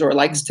pictures or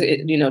likes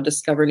to,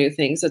 discover new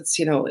things,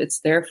 it's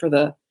there for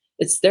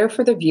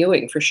the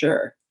viewing for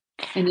sure.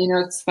 And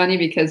it's funny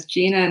because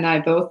Gina and I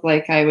both,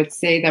 I would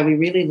say that we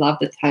really love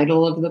the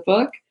title of the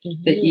book,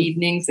 The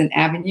Evenings and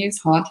Avenues,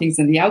 Hauntings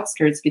in the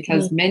Outskirts,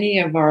 because many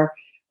of our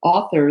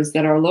authors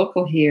that are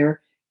local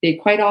here, they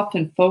quite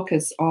often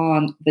focus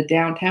on the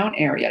downtown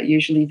area,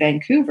 usually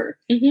Vancouver.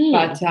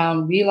 But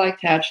we like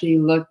to actually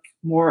look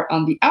more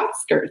on the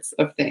outskirts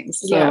of things.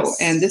 So,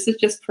 and this is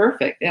just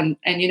perfect. And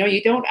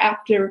you don't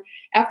after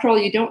all,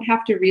 you don't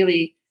have to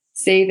really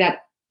say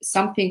that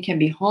something can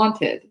be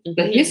haunted.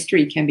 The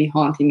history can be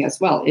haunting as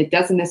well. It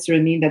doesn't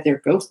necessarily mean that there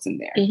are ghosts in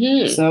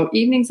there. So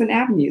Evenings and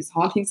Avenues,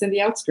 Hauntings in the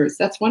Outskirts.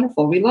 That's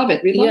wonderful. We love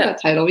it. We love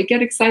that title. We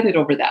get excited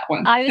over that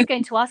one. I was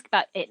going to ask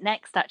about it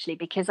next, actually,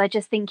 because I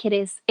just think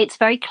it's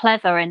very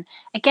clever. And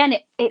again,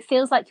 it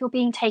feels like you're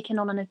being taken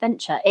on an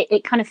adventure.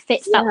 It kind of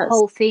fits that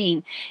whole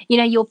theme.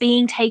 You're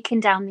being taken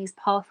down these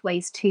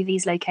pathways to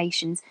these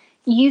locations.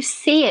 You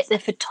see it. The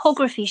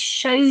photography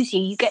shows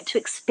you. You get to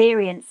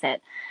experience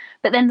it.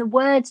 But then the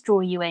words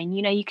draw you in.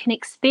 You can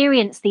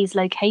experience these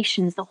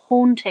locations, the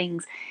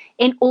hauntings,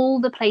 in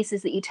all the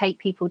places that you take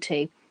people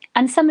to.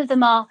 And some of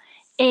them are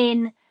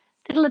in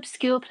little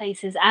obscure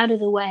places out of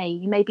the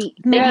way, maybe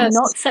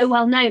not so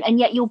well known, and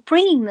yet you're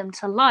bringing them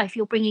to life.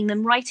 You're bringing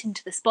them right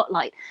into the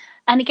spotlight.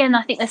 And again,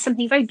 I think there's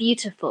something very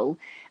beautiful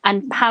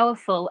and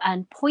powerful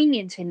and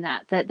poignant in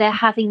that they're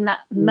having that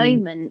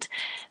moment,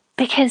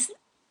 because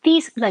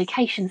these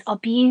locations are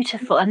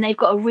beautiful and they've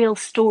got a real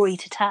story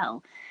to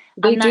tell.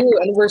 They do,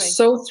 and we're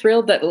so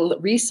thrilled that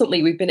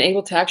recently we've been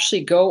able to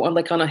actually go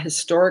on a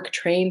historic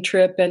train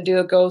trip and do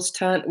a ghost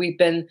hunt. We've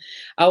been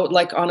out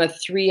on a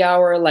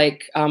 3-hour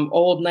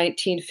old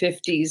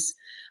 1950s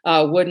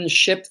wooden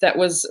ship that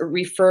was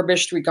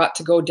refurbished. We got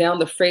to go down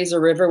the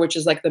Fraser River, which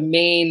is the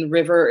main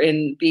river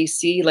in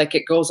BC.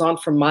 It goes on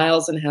for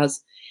miles and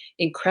has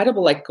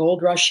incredible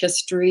gold rush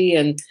history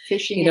and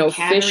fishing and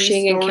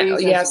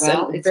yes,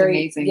 well. And it's very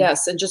amazing.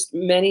 Yes, and just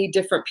many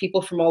different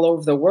people from all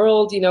over the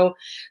world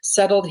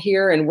settled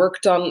here and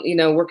worked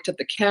at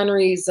the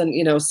canneries,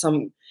 and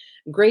some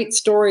great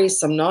stories,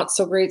 some not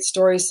so great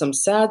stories, some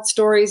sad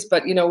stories,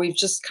 but we've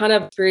just kind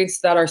of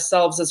experienced that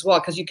ourselves as well,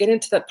 because you get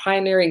into that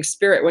pioneering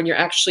spirit when you're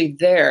actually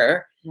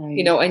there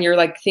you know, and you're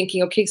like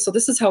thinking, okay, so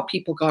this is how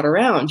people got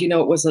around. You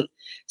know, it wasn't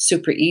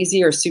super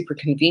easy or super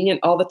convenient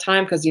all the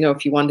time because, you know,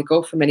 if you wanted to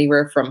go from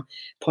anywhere from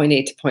point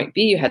A to point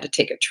B, you had to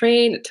take a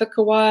train. It took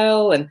a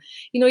while. And,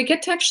 you know, you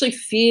get to actually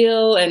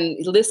feel and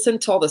listen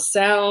to all the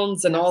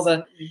sounds and all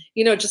the,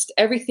 you know, just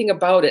everything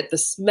about it, the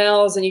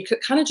smells, and you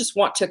could kind of just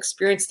want to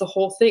experience the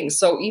whole thing.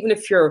 So even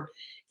if you're,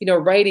 you know,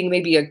 writing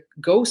maybe a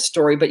ghost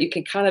story, but you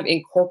can kind of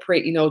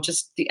incorporate, you know,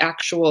 just the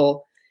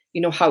actual,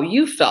 you know, how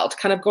you felt,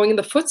 kind of going in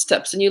the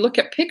footsteps. And you look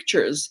at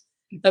pictures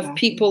of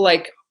people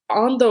like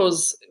on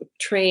those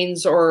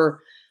trains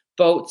or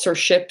boats or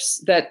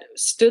ships that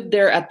stood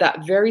there at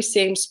that very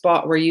same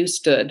spot where you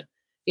stood,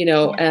 you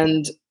know,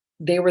 and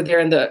they were there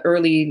in the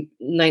early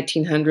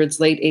 1900s,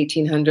 late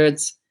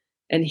 1800s.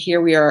 And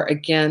here we are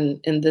again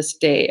in this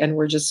day, and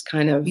we're just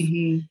kind of,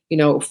 you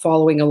know,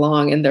 following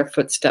along in their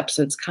footsteps.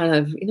 And it's kind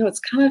of, you know, it's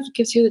kind of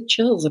gives you the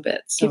chills a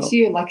bit. So gives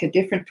you like a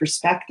different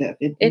perspective.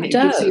 It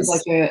does.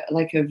 Gives you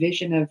like a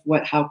vision of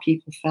how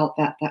people felt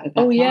that time.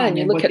 And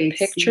you look at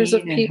pictures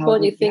of people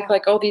and you think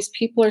like, oh, these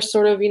people are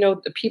sort of, you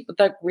know, the people,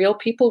 that real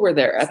people were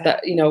there at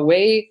that, you know,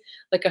 way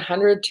like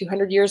 100,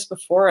 200 years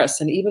before us.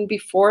 And even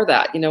before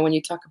that, you know, when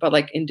you talk about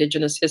like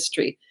Indigenous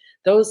history,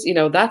 those, you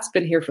know, that's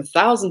been here for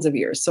thousands of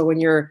years. So when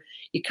you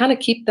kind of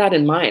keep that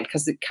in mind,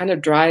 because it kind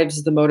of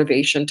drives the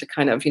motivation to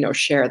kind of, you know,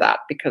 share that,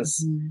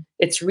 because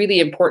it's really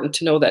important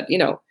to know that, you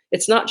know,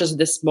 it's not just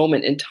this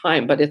moment in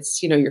time, but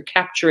it's, you know, you're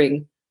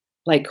capturing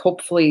like,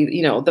 hopefully,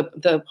 you know,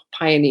 the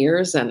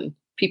pioneers and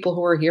people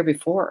who were here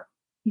before.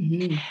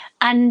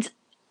 And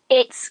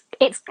it's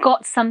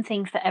got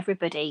something for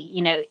everybody.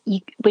 You know,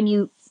 when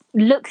you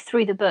look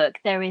through the book,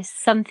 there is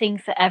something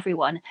for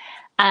everyone.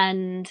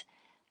 And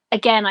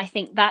again, I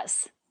think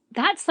that's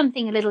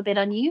something a little bit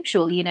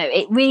unusual. You know,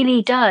 it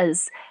really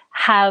does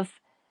have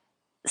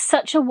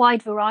such a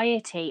wide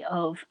variety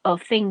of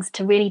things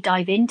to really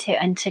dive into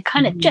and to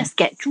kind of just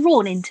get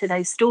drawn into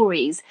those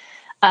stories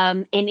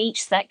in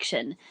each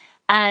section.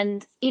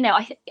 And, you know,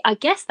 I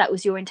guess that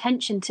was your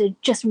intention, to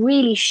just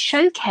really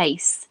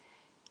showcase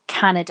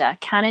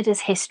Canada's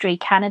history,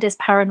 Canada's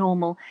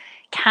paranormal,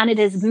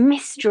 Canada's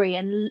mystery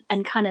and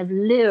kind of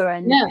lure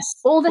and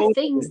all the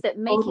things that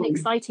make it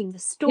exciting, the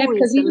stories. Yeah,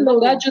 because even the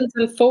legends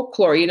and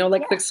folklore, you know,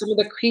 like some of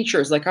the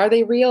creatures, like, are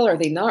they real? Are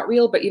they not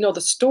real? But, you know, the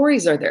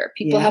stories are there.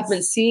 People have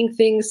been seeing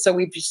things. So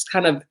we've just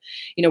kind of,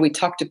 you know, we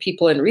talked to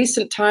people in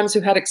recent times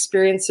who had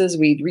experiences.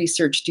 We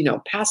researched, you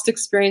know, past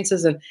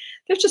experiences. And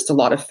there's just a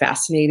lot of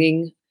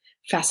fascinating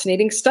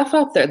stuff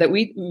out there that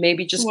we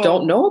maybe just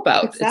don't know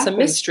about. Exactly. It's a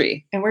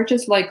mystery. And we're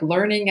just like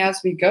learning as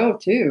we go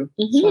too.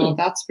 So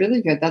that's really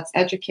good. That's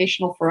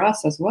educational for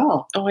us as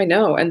well. Oh, I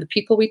know. And the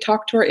people we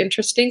talk to are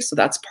interesting. So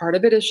that's part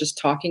of it, is just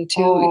talking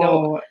to, you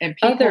know, and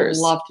people others.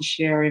 Love to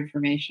share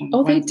information.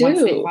 They do.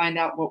 Once they find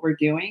out what we're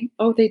doing.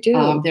 Oh, they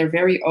do. They're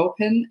very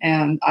open.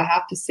 And I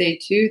have to say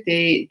too,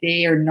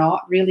 they are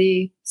not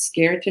really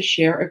scared to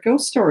share a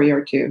ghost story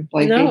or two.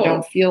 Like they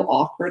don't feel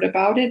awkward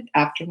about it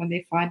after when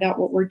they find out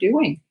what we're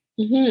doing.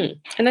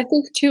 And I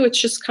think too,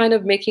 it's just kind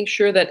of making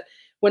sure that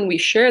when we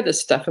share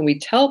this stuff and we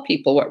tell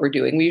people what we're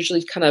doing, we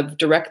usually kind of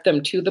direct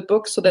them to the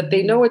book so that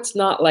they know it's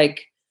not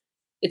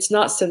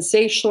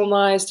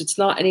sensationalized. It's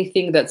not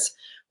anything that's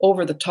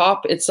over the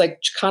top. It's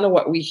like kind of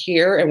what we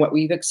hear and what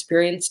we've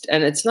experienced.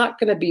 And it's not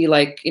going to be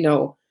like, you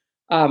know,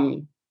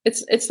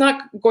 it's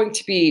not going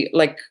to be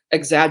like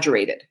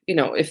exaggerated. You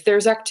know, if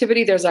there's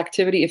activity, there's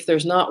activity. If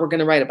there's not, we're going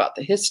to write about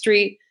the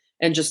history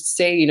and just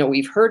say, you know,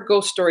 we've heard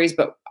ghost stories,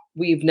 but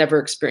we've never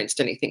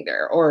experienced anything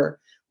there, or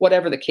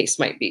whatever the case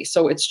might be.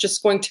 So it's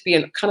just going to be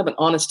kind of an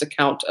honest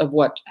account of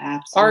what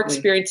our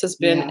experience has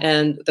been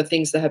and the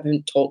things that have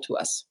been told to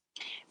us.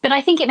 But I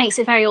think it makes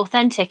it very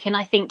authentic, and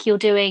I think you're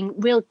doing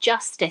real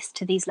justice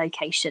to these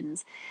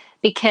locations,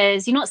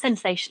 because you're not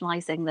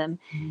sensationalizing them.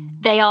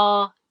 They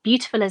are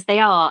beautiful as they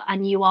are,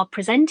 and you are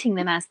presenting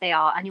them as they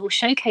are, and you're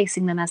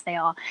showcasing them as they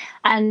are.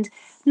 And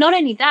not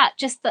only that,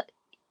 just that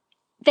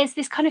there's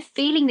this kind of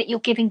feeling that you're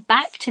giving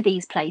back to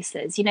these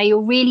places. You know, you're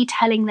really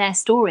telling their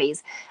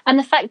stories. And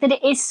the fact that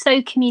it is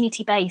so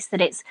community-based, that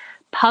it's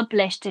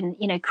published and,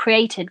 you know,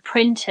 created,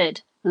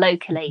 printed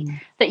locally,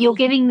 that you're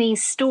giving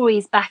these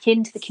stories back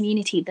into the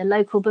community, the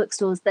local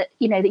bookstores, that,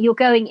 you know, that you're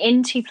going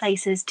into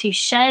places to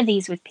share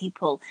these with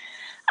people.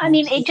 I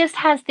mean, it just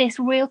has this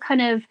real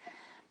kind of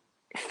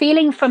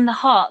feeling from the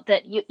heart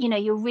that, you know,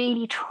 you're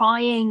really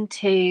trying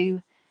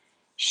to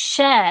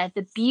share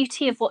the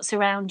beauty of what's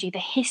around you, the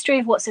history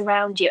of what's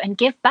around you, and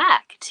give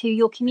back to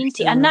your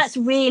community. And that's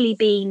really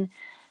been,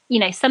 you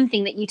know,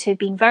 something that you two have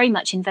been very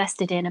much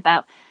invested in,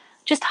 about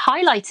just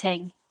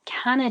highlighting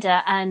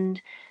Canada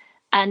and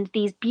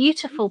these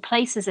beautiful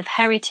places of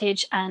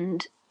heritage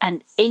and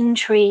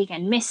intrigue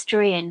and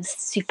mystery and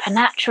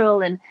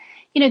supernatural, and,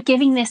 you know,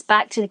 giving this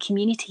back to the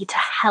community to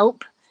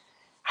help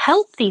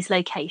these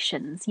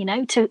locations, you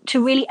know, to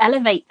really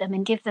elevate them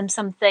and give them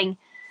something,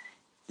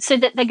 so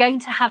that they're going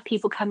to have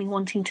people coming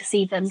wanting to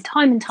see them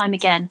time and time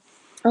again.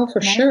 Oh, for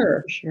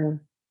sure. For sure.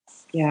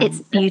 Yeah, It's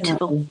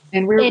beautiful. definitely.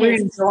 And we're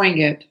enjoying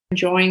it,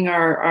 enjoying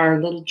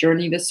our little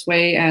journey this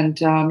way, and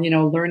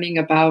learning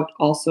about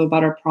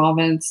our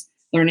province,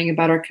 learning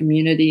about our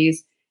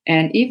communities,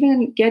 and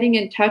even getting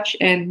in touch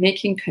and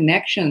making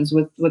connections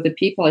with the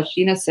people. As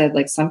Gina said,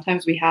 like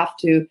sometimes we have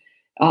to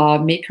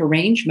make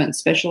arrangements,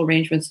 special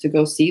arrangements to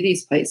go see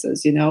these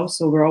places.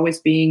 So we're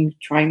always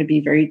trying to be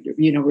very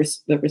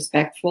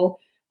respectful.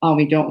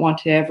 We don't want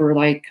to ever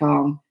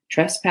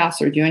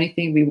trespass or do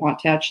anything. We want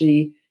to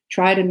actually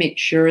try to make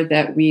sure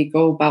that we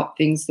go about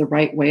things the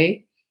right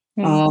way.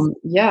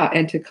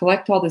 And to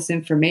collect all this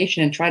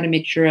information and try to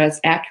make sure as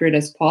accurate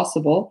as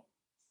possible.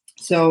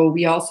 So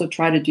we also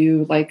try to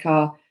do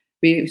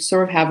we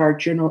sort of have our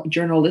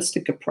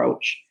journalistic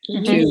approach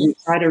we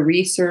try to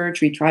research,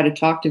 we try to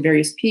talk to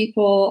various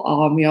people.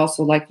 We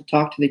also like to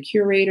talk to the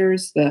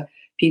curators, the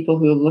people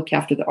who look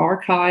after the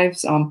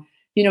archives.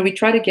 We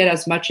try to get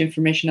as much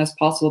information as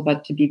possible,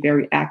 but to be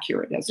very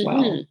accurate as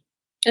well.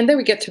 And then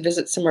we get to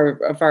visit some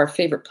of our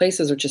favorite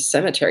places, which is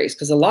cemeteries,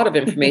 because a lot of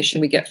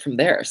information we get from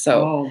there.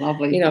 So,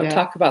 lovely.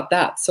 Talk about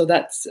that. So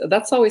that's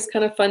always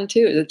kind of fun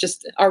too. It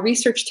just our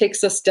research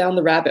takes us down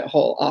the rabbit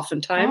hole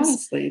oftentimes,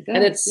 honestly, it does,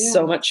 and it's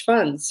so much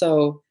fun.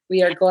 So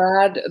we are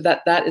glad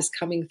that is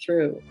coming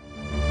through.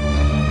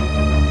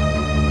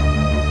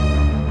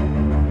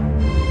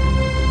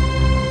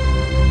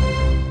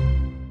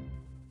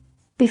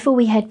 Before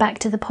we head back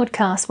to the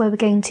podcast where we're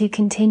going to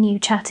continue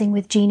chatting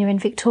with Gina and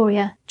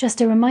Victoria,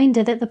 just a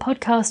reminder that the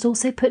podcast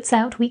also puts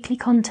out weekly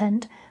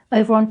content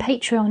over on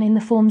Patreon in the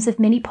forms of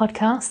mini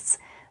podcasts,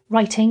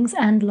 writings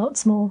and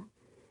lots more.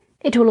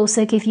 It will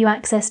also give you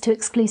access to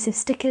exclusive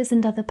stickers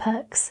and other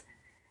perks.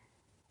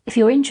 If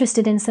you're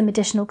interested in some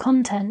additional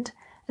content,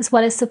 as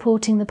well as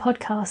supporting the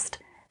podcast,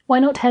 why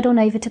not head on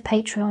over to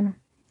Patreon?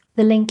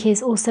 The link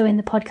is also in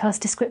the podcast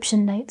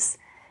description notes.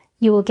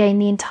 You will gain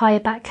the entire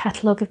back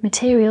catalogue of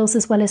materials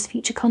as well as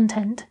future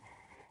content.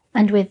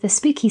 And with the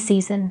spooky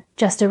season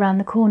just around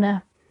the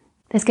corner,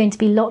 there's going to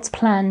be lots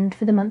planned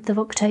for the month of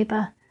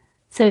October.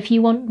 So if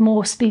you want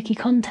more spooky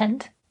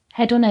content,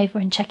 head on over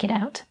and check it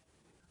out.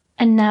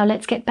 And now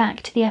let's get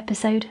back to the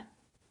episode.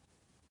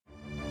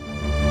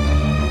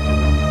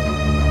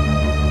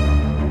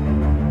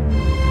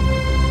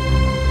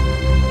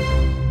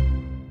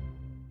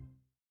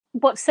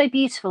 What's so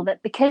beautiful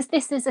that because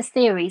this is a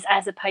series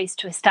as opposed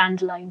to a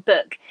standalone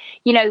book,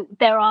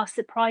 there are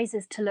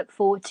surprises to look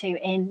forward to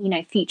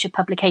in, future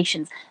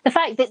publications. The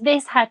fact that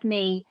this had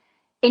me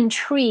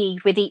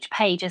intrigued with each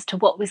page as to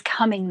what was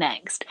coming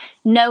next,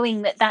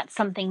 knowing that that's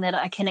something that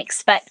I can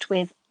expect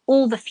with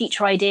all the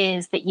future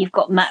ideas that you've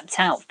got mapped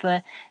out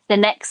for the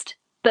next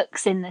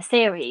books in the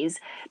series,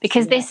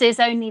 because this is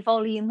only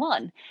volume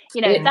 1.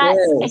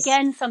 That's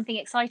again something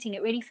exciting.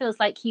 It really feels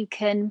like you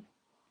can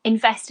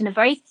invest in a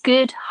very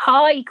good,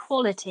 high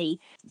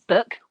quality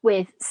book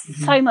with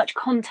so much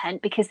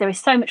content, because there is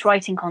so much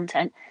writing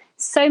content,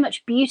 so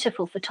much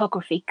beautiful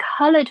photography,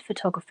 coloured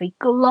photography,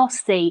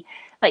 glossy,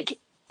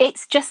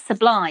 it's just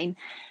sublime.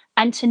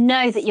 And to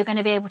know that you're going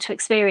to be able to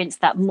experience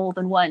that more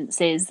than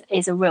once is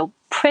a real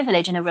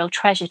privilege and a real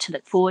treasure to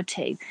look forward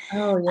to.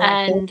 Oh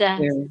yeah, and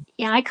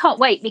I can't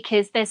wait,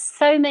 because there's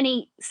so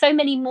many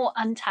more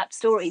untapped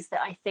stories that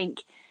I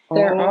think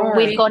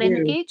we've got in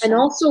the future. And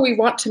also we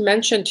want to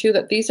mention too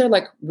that these are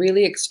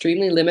really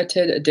extremely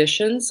limited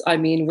editions. I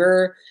mean,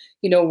 we're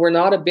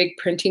not a big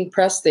printing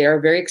press. They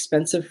are very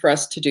expensive for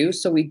us to do.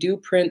 So we do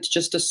print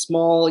just a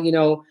small,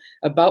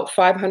 about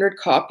 500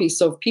 copies.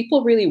 So if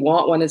people really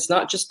want one, it's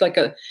not just like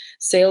a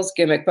sales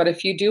gimmick, but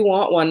if you do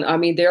want one, I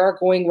mean, they are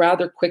going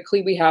rather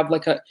quickly. We have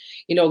a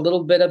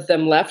little bit of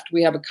them left.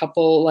 We have a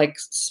couple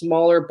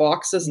smaller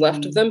boxes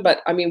left of them.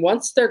 But I mean,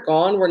 once they're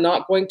gone, we're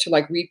not going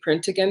to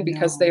reprint again,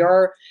 because they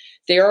are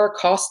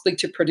costly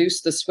to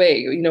produce this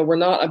way. We're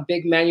not a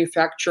big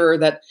manufacturer,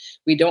 that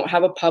we don't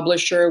have a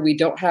publisher. We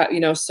don't have,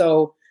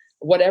 so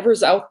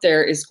whatever's out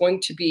there is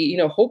going to be,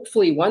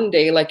 hopefully one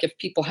day, if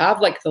people have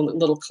the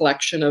little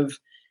collection of,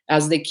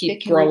 as they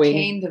keep growing,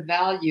 retain the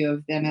value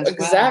of them as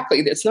exactly.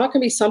 It's not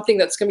going to be something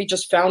that's going to be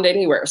just found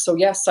anywhere. So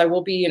yes, I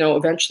will be,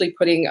 eventually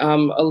putting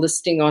a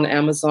listing on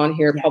Amazon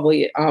here,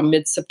 probably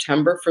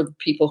mid-September, for the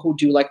people who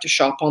do like to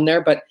shop on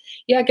there. But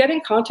yeah, get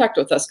in contact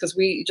with us, because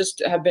we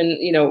just have been,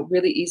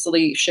 really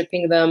easily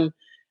shipping them.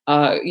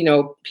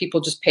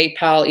 People just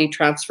PayPal,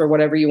 e-transfer,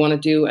 whatever you want to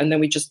do, and then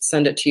we just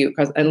send it to you.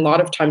 And a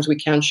lot of times we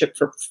can ship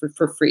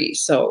for free.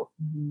 So,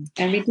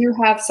 and we do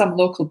have some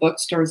local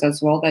bookstores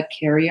as well that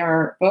carry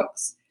our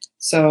books.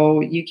 So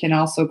you can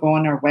also go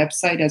on our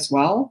website as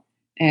well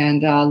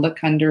and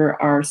look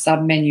under our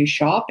sub-menu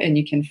shop, and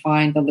you can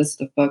find the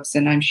list of books.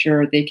 And I'm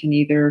sure they can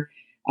either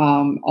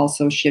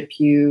also ship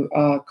you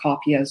a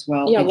copy as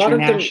well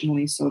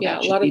internationally. A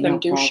lot of them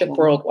do ship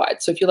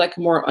worldwide. So if you like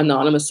a more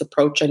anonymous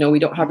approach, I know we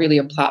don't have really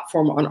a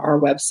platform on our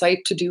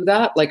website to do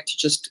that, to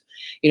just,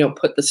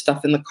 put the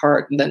stuff in the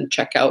cart and then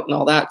check out and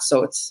all that.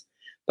 So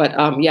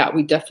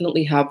we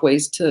definitely have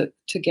ways to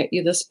get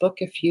you this book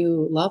if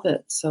you love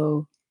it.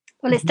 So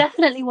Well, it's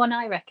definitely one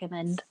I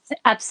recommend.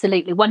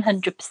 Absolutely,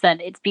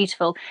 100%. It's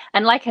beautiful.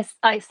 And like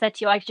I said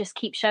to you, I just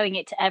keep showing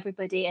it to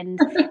everybody. And,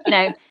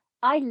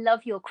 I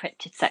love your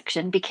cryptid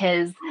section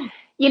because,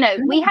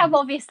 we have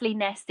obviously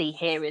Nessie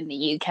here in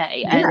the UK.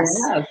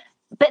 Yes.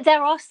 But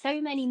there are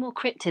so many more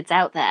cryptids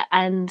out there.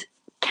 And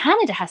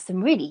Canada has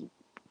some really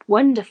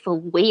wonderful,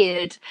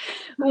 weird.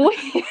 We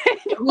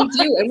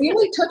do, and we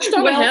only touched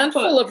on a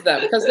handful of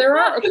them because there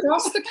are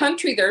across the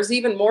country. There's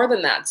even more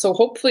than that. So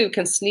hopefully we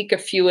can sneak a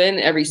few in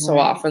every so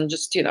often.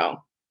 Just Do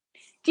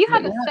you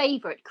have a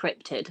favorite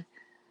cryptid?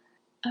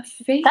 A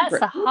favorite?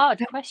 That's a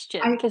hard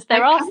question because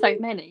there are so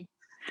many.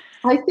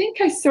 I think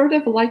I sort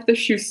of like the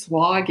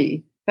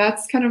Shuswagi.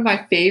 That's kind of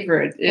my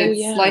favorite.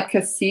 It's like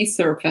a sea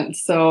serpent.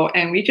 So,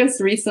 and we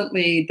just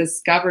recently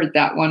discovered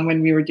that one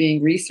when we were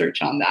doing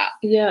research on that.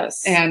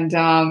 Yes. And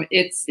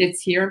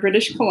it's here in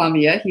British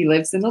Columbia. He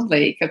lives in a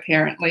lake,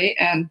 apparently.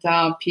 And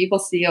people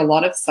see a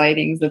lot of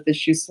sightings of the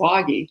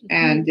Shuswagi. Mm-hmm.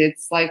 And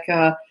it's like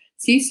a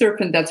sea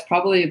serpent that's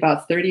probably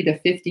about 30 to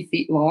 50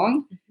 feet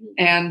long. Mm-hmm.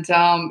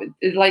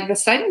 And like the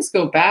sightings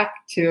go back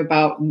to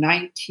about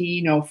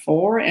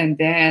 1904 and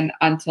then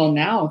until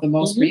now, the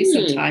most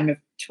recent time of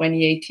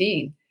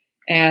 2018.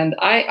 And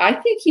I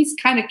think he's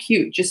kind of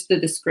cute, just the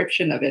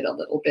description of it a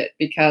little bit,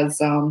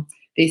 because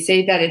they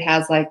say that it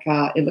has like,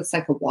 it looks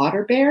like a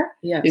water bear.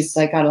 Yes. It's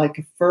like got like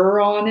a fur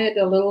on it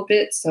a little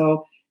bit.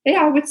 So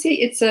yeah, I would say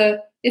it's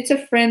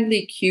a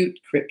friendly, cute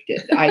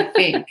cryptid, I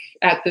think,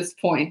 at this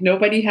point.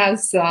 Nobody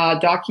has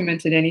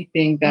documented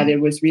anything that it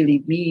was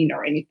really mean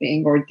or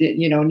anything, or did,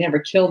 never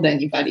killed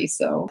anybody.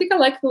 So I think I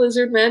like the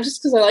lizard man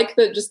just because I like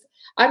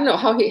I don't know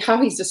how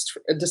he's just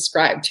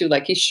described too.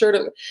 Like he's sort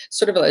of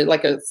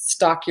like a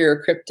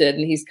stockier cryptid,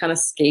 and he's kind of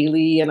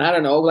scaly. And I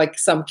don't know, like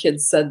some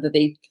kids said that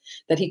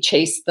he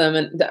chased them,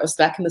 and that was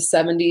back in the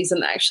 70s.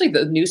 And actually,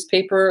 the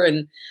newspaper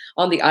and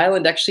on the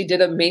island actually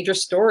did a major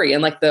story,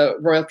 and like the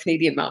Royal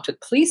Canadian Mounted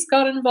Police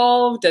got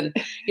involved, and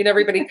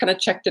everybody kind of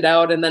checked it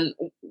out. And then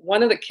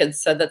one of the kids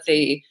said that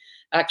they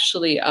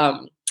actually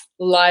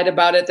lied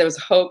about it. There was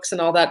a hoax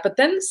and all that. But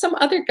then some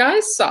other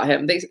guys saw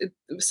him.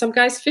 Some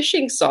guys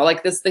fishing saw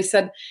like this. They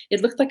said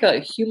it looked like a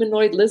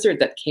humanoid lizard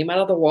that came out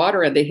of the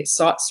water, and they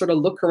saw it sort of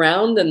look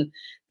around, and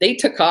they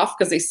took off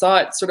because they saw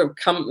it sort of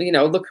come,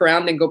 look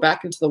around and go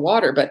back into the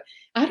water. But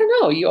I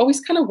don't know. You always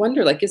kind of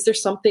wonder, like, is there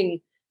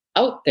something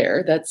out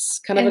there that's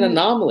kind of an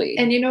anomaly?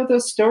 And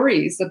those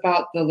stories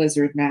about the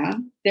lizard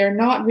man, they're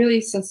not really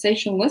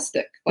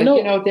sensationalistic.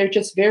 Like, they're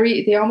just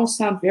they almost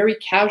sound very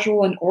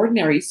casual and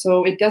ordinary.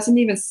 So it doesn't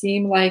even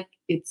seem like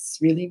it's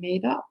really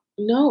made up.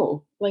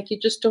 No, like you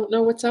just don't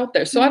know what's out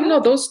there. So I don't know,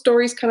 those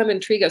stories kind of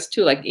intrigue us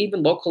too, like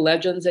even local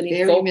legends, any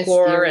very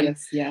folklore. And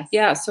yes.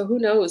 Yeah, so who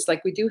knows?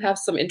 Like we do have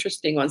some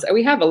interesting ones.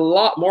 We have a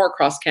lot more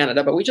across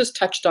Canada, but we just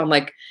touched on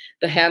like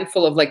the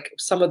handful of like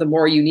some of the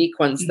more unique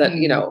ones that,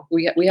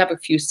 we have a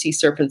few sea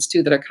serpents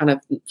too that are kind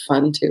of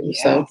fun too.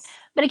 Yes. So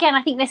but again,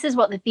 I think this is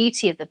what the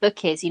beauty of the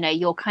book is.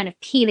 You're kind of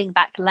peeling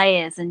back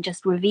layers and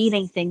just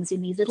revealing things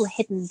in these little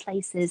hidden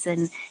places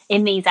and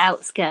in these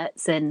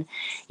outskirts, and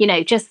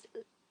just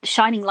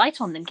shining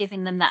light on them,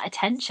 giving them that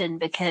attention,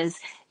 because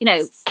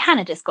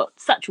Canada's got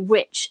such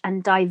rich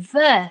and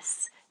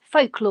diverse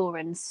folklore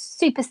and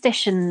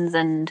superstitions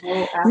and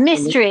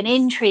mystery and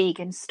intrigue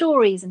and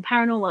stories and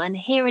paranormal, and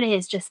here it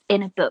is just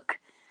in a book.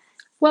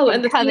 Well,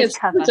 and the thing is,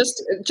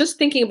 just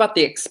thinking about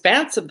the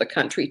expanse of the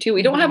country too,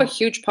 we don't have a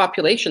huge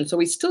population, so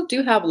we still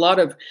do have a lot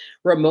of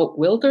remote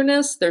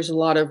wilderness. There's a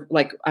lot of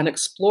like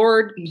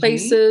unexplored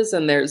places,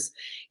 and there's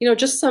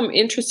just some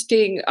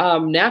interesting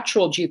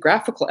natural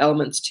geographical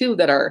elements too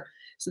that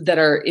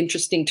are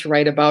interesting to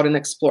write about and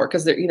explore,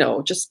 because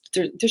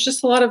there's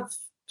just a lot of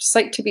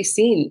sight to be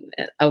seen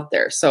out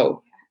there.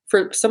 So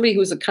for somebody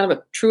who's a kind of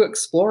a true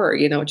explorer,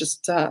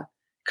 just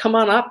come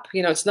on up.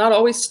 It's not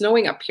always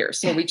snowing up here,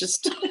 so we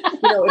just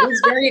it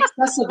is very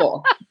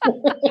accessible.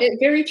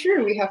 Very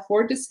true. We have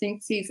 4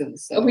 distinct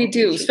seasons. So we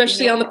do,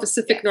 especially on the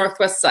Pacific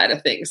Northwest side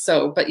of things.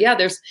 So, but yeah,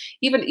 there's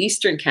even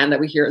Eastern Canada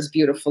we hear is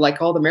beautiful.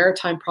 Like all the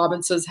maritime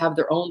provinces have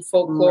their own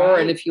folklore.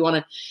 Right. And if you want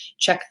to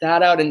check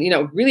that out, and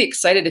really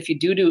excited if you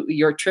do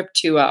your trip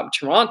to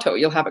Toronto,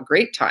 you'll have a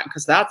great time,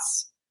 because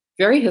that's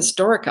very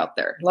historic out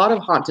there. A lot of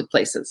haunted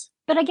places.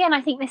 But again,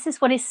 I think this is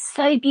what is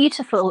so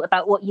beautiful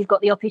about what you've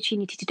got the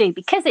opportunity to do,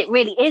 because it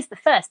really is the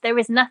first. There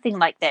is nothing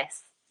like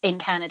this in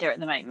Canada at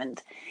the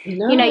moment.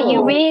 No.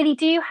 You really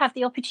do have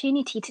the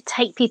opportunity to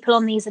take people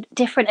on these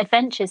different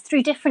adventures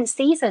through different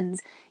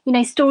seasons.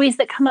 Stories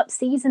that come up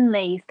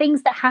seasonally,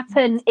 things that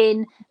happen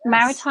in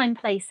maritime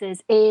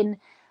places, in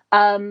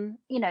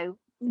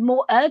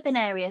more urban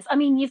areas. I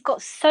mean, you've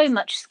got so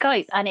much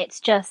scope, and it's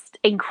just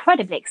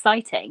incredibly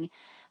exciting.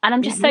 And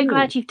I'm just so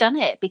glad you've done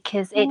it,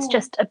 because it's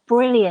just a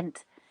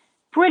brilliant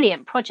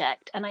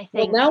project. And I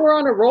think now we're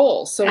on a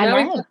roll. So now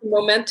we've got the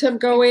momentum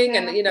going,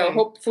 and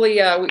hopefully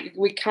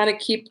we kind of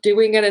keep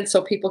doing it, and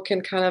so people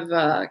can kind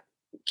of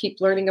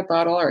keep learning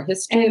about all our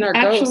history and our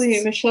actually,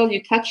 ghosts. Michelle,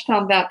 you touched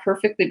on that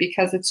perfectly,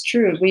 because it's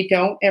true. We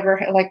don't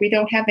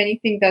have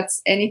anything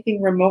that's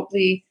anything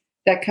remotely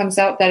that comes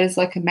out that is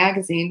like a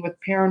magazine with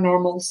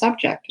paranormal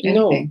subject.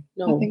 Anything.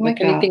 No, Nothing like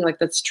like anything that. like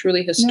that's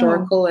truly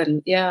historical.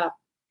 And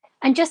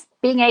And just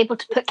being able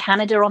to put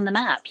Canada on the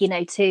map, to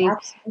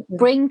Absolutely.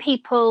 bring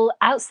people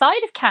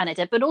outside of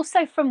Canada, but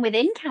also from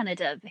within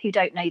Canada who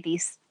don't know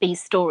these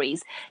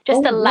stories,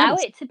 just allow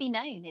it to be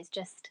known is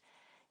just.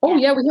 Oh,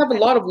 yeah, we have a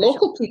lot of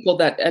local people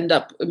that end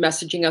up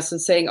messaging us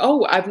and saying,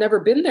 "Oh, I've never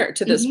been there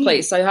to this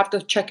place. I have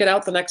to check it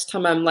out the next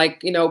time I'm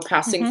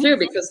passing through,"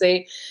 because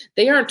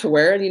they aren't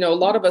aware. And, a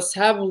lot of us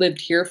have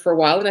lived here for a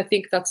while. And I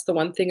think that's the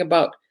one thing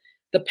about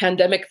the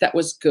pandemic that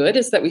was good,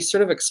 is that we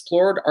sort of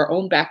explored our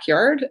own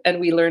backyard and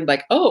we learned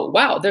like, oh,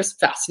 wow, there's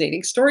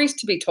fascinating stories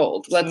to be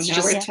told. Let's so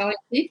now we're telling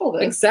people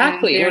this.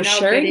 Exactly. We're now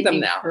sharing them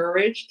now.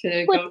 Encouraged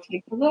to go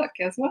take a look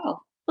as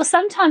well. Well,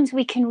 sometimes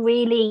we can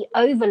really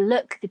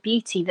overlook the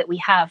beauty that we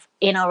have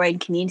in our own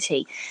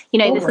community.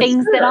 The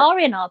things that are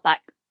in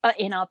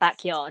our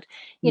backyard.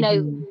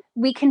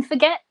 We can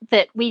forget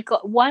that we've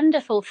got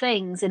wonderful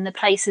things in the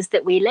places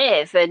that we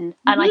live, and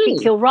I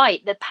think you're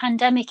right. The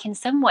pandemic, in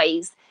some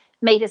ways,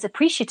 made us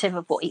appreciative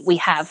of what we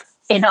have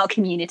in our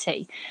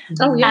community.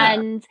 Oh, yeah.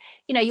 And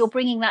you're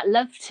bringing that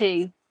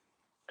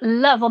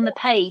love on the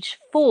page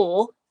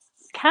for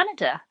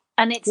Canada,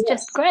 and it's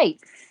just great.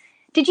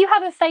 Did you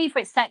have a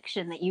favorite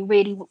section that you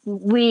really,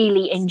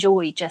 really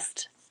enjoy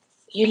just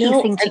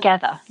piecing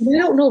together? I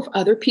don't know if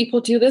other people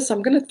do this.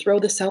 I'm going to throw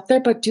this out there,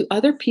 but do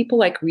other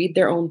people read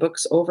their own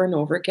books over and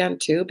over again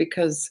too?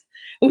 Because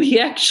we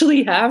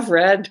actually have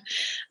read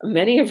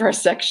many of our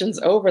sections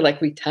over.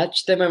 We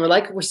touch them and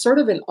we're sort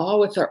of in awe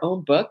with our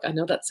own book. I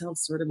know that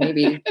sounds sort of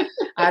maybe,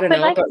 I don't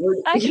know, but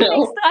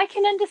I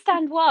can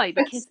understand why.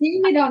 Because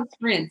seeing it on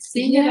print,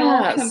 seeing it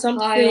all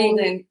compiled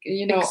and,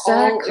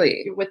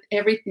 exactly. all with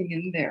everything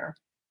in there.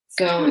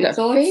 So it's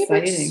all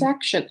favorite exciting.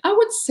 section. I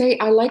would say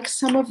I like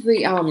some of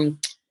the,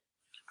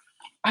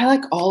 I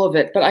like all of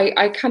it, but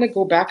I kind of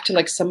go back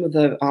to some of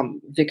the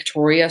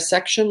Victoria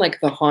section,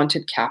 the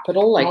haunted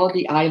capital, all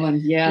the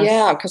island, yes.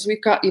 Yeah, because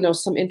we've got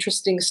some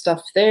interesting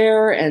stuff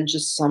there, and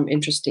just some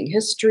interesting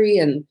history,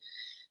 and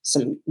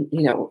some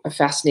a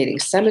fascinating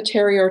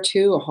cemetery or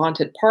two, a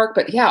haunted park.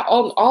 But yeah,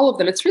 all of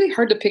them. It's really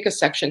hard to pick a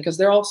section because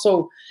they're all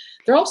so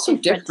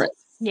different.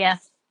 Yeah.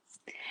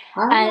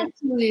 I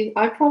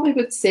probably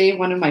would say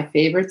one of my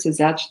favorites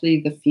is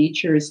actually the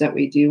features that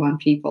we do on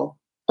people.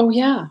 Oh,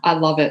 yeah. I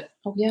love it.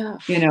 Oh, yeah.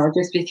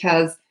 Just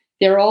because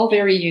they're all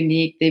very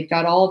unique. They've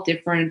got all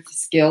different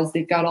skills.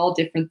 They've got all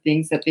different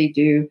things that they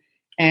do.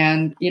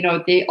 And,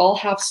 they all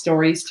have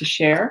stories to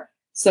share.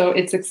 So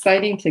it's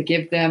exciting to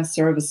give them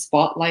sort of a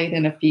spotlight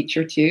and a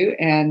feature too.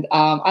 And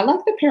I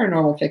like the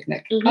Paranormal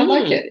Picnic. I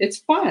like it. It's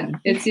fun.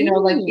 It's,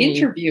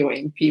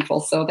 interviewing people.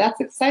 So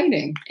that's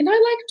exciting. And I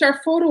liked our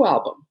photo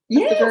album.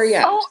 Yes. At the very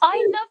end. Oh,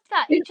 I love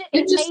that. It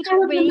made it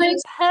really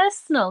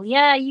personal.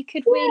 Yeah, you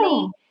could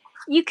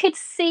you could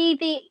see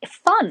the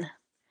fun.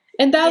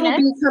 And that'll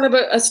be kind of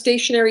a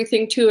stationary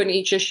thing too in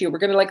each issue. We're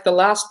going to the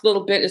last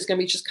little bit is going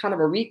to be just kind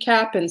of a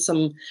recap and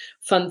some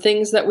fun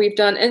things that we've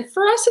done. And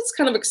for us, it's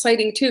kind of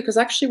exciting too, because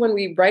actually when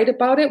we write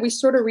about it, we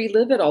sort of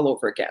relive it all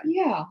over again.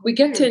 Yeah. We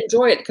get to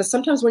enjoy it, because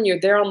sometimes when you're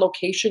there on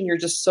location, you're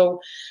just so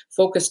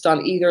focused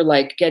on either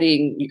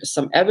getting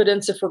some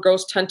evidence if we're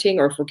ghost hunting,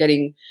 or if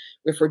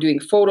we're doing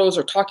photos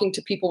or talking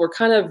to people, we're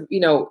kind of,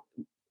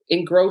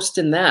 engrossed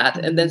in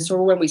that. And then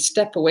so when we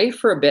step away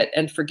for a bit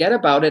and forget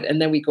about it,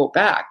 and then we go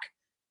back,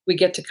 we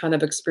get to kind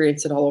of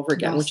experience it all over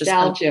again.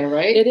 Nostalgia, which is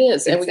right? It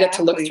is. Exactly. And we get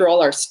to look through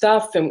all our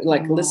stuff and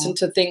listen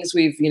to things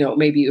we've,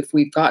 maybe if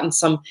we've gotten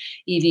some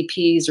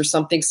EVPs or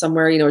something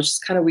somewhere, it's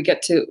just kind of, we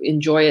get to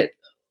enjoy it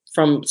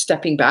from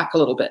stepping back a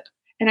little bit.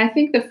 And I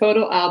think the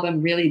photo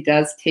album really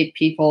does take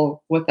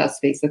people with us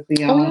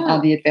basically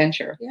on the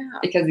adventure. Yeah.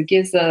 Because it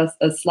gives us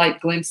a slight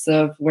glimpse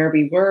of where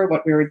we were,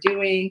 what we were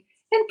doing,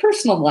 and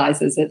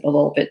personalizes it a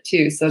little bit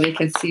too. So they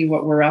can see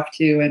what we're up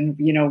to and,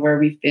 where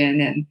we've been,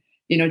 and,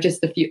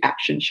 just a few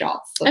action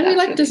shots. So and we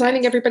like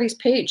designing everybody's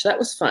page. That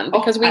was fun,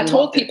 because we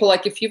told people,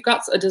 if you've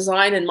got a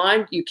design in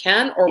mind, you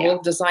can, or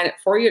we'll design it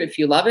for you. And if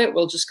you love it,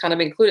 we'll just kind of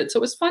include it. So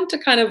it was fun to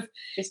kind of,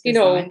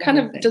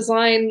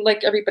 design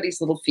everybody's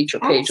little feature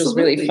page.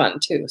 Absolutely. Was really fun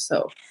too.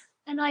 So.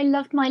 And I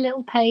loved my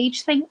little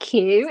page. Thank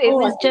you. It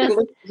was just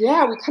we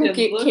kind of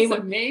came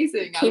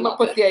amazing. Came up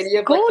with the idea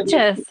of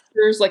gorgeous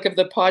pictures, of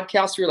the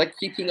podcast. You're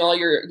keeping all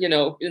your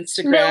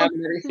Instagram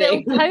and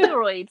everything. Little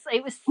Polaroids.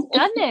 It was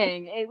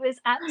stunning. It was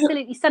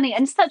absolutely stunning,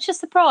 and such a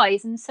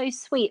surprise, and so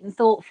sweet and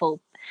thoughtful.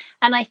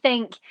 And I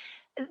think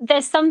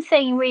there's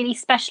something really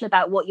special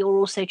about what you're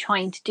also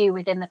trying to do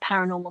within the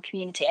paranormal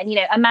community. And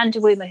Amanda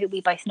Woomer, who we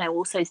both know,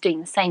 also is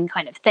doing the same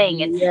kind of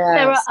thing. And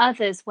there are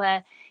others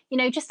where,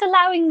 just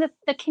allowing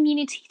the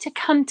community to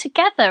come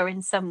together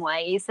in some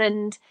ways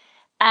and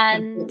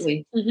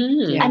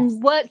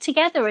work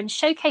together and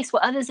showcase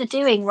what others are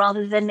doing,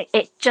 rather than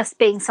it just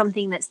being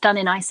something that's done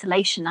in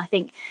isolation. I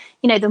think,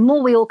 the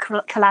more we all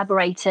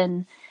collaborate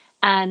and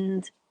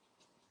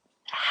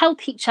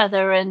help each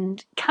other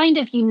and kind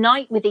of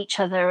unite with each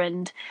other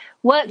and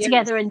work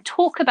together and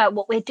talk about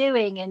what we're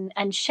doing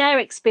and share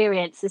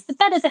experiences, the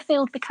better the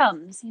field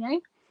becomes,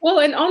 Well,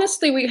 and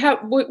honestly, we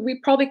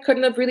probably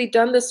couldn't have really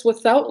done this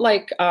without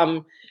like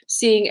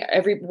seeing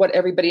what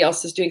everybody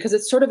else is doing, because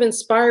it's sort of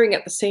inspiring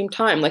at the same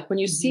time. Like when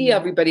you see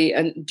everybody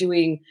and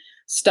doing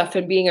stuff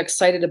and being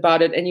excited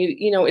about it, and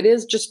you know it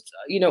is just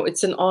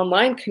it's an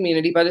online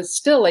community, but it's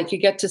still like you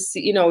get to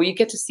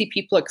see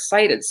people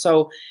excited.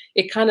 So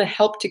it kind of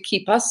helped to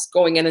keep us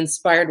going and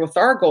inspired with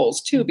our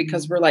goals too,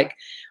 because we're like,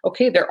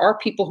 okay, there are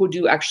people who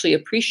do actually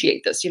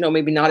appreciate this.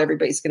 Maybe not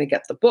everybody's going to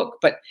get the book,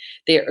 but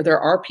there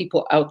are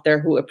people out there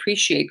who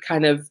appreciate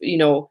kind of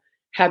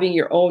having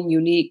your own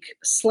unique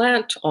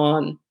slant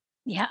on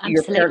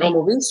your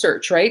paranormal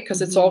research, right?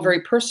 Because it's all very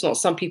personal.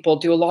 Some people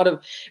do a lot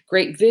of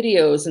great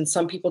videos, and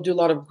some people do a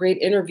lot of great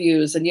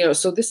interviews, and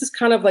so this is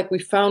kind of like we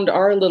found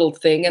our little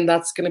thing, and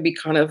that's going to be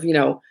kind of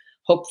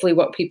hopefully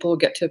what people will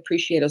get to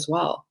appreciate as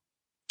well.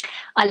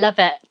 I love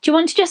it. Do you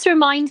want to just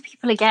remind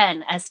people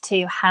again as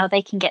to how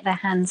they can get their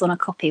hands on a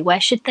copy?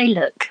 Where should they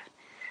look?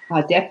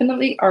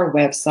 Definitely our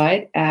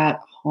website at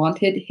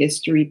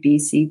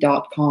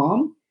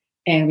hauntedhistorybc.com.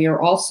 And we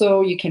are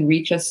also, you can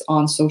reach us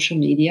on social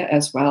media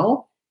as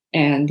well.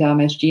 And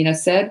as Gina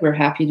said, we're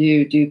happy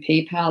to do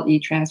PayPal,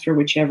 e-transfer,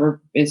 whichever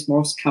is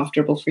most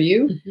comfortable for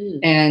you.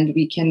 And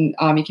you can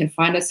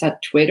find us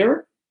at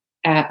Twitter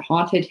at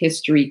Haunted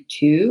History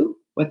 2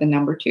 with a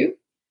number 2.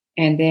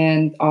 And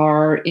then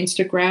our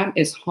Instagram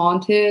is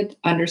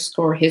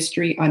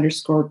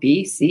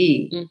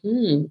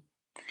haunted_history_BC.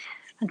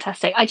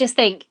 Fantastic. I just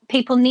think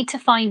people need to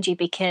find you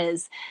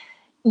because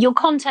your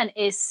content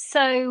is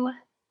so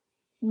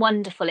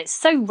wonderful. It's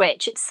so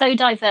rich. It's so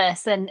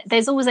diverse. And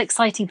there's always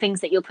exciting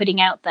things that you're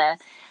putting out there.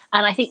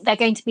 And I think they're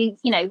going to be,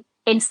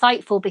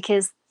 insightful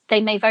because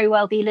they may very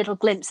well be little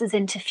glimpses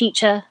into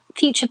future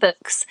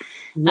books.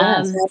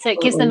 Yes, so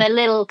it gives them a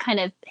little kind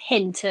of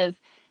hint of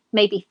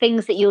maybe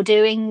things that you're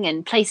doing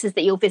and places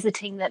that you're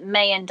visiting that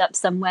may end up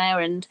somewhere.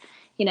 And,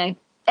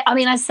 I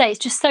mean, I say it's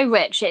just so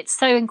rich. It's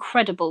so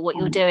incredible what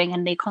you're doing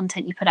and the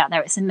content you put out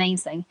there. It's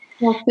amazing.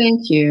 Well,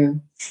 thank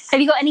you. Have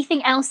you got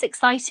anything else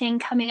exciting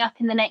coming up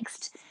in the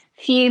next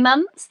few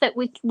months that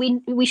we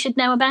should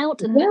know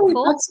about? And we've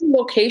got some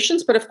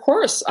locations, but of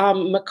course,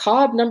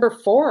 Macabre number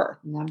 4.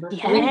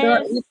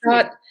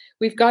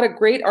 We've got a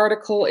great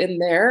article in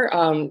there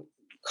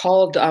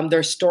called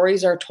 "Their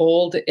Stories Are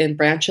Told in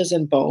Branches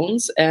and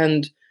Bones,"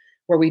 and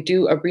where we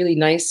do a really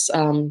nice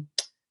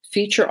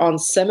feature on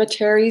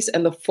cemeteries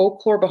and the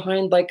folklore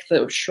behind like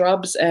the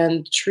shrubs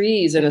and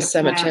trees in a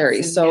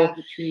cemetery. So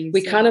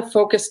we kind of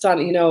focused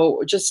on,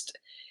 just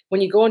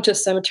when you go into a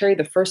cemetery,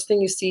 the first thing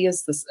you see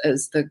is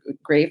the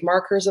grave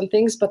markers and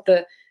things, but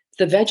the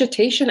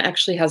vegetation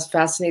actually has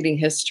fascinating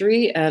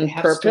history and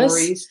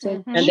purpose,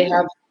 and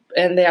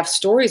they have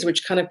stories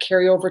which kind of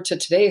carry over to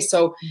today.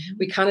 So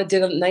we kind of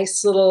did a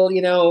nice little,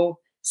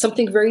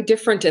 something very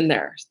different in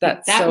there.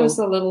 That was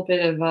a little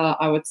bit of,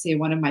 I would say,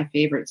 one of my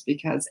favorites,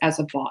 because as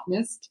a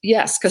botanist.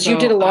 Yes, because you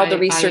did a lot of the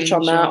research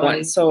on that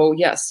one. So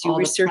yes, you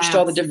researched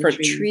all the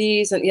different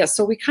trees. And yes,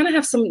 so we kind of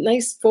have some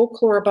nice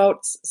folklore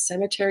about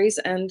cemeteries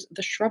and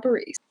the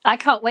shrubberies. I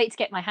can't wait to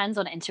get my hands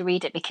on it and to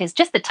read it, because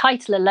just the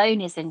title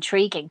alone is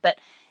intriguing. But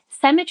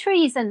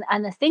cemeteries and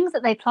the things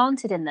that they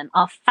planted in them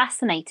are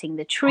fascinating.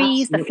 The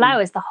trees, the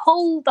flowers, the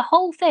whole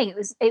thing.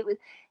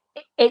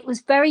 It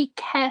was very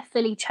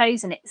carefully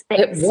chosen. It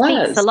speaks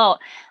a lot.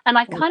 And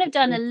I've kind of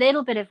done a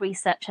little bit of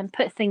research and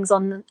put things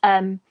on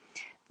the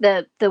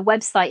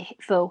website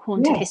for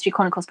Haunted History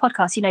Chronicles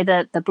podcast,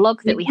 the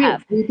blog that we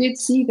have. We did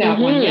see that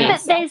one,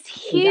 yes. But there's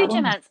huge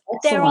amounts.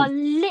 There are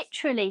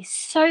literally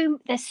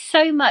there's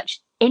so much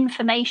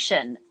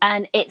information,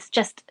 and it's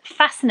just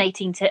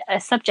fascinating a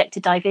subject to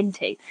dive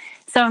into.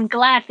 So I'm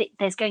glad that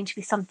there's going to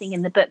be something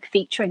in the book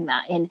featuring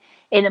that in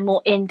a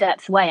more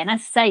in-depth way. And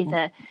as I say,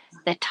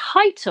 the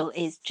title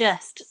is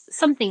just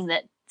something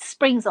that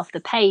springs off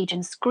the page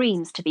and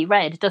screams to be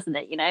read, doesn't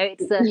it?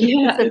 It's a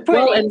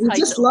brilliant and we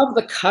title. Just love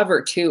the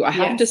cover too. I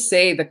have to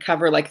say, the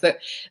cover, like the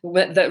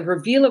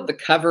reveal of the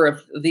cover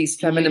of these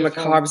feminine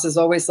macabres is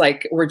always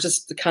like we're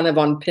just kind of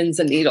on pins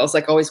and needles,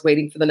 like always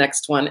waiting for the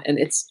next one, and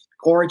it's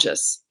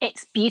gorgeous.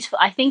 It's beautiful.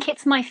 I think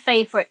it's my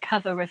favorite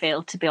cover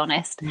reveal, to be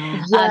honest.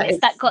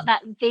 It's got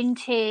that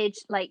vintage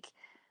like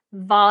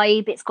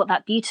vibe. It's got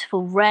that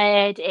beautiful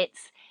red. It's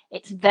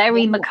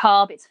very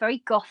macabre. It's very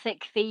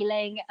gothic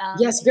feeling.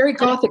 Yes, very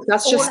gothic.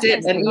 That's just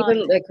it. And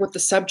even like with the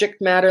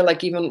subject matter,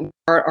 like even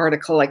our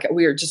article, like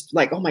we are just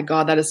like, oh my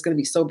God, that is going to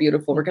be so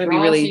beautiful. We're going to be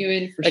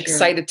really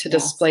excited to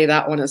display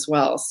that one as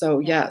well. So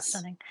yes.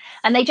 Stunning.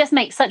 And they just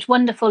make such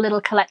wonderful little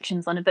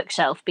collections on a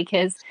bookshelf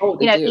because,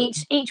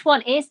 each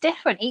one is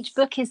different. Each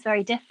book is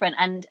very different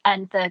and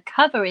the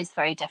cover is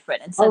very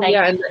different. And so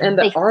and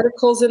the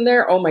articles in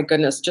there, oh my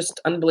goodness, just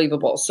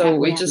unbelievable. So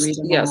we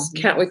just,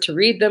 can't wait to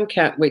read them.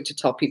 Can't wait to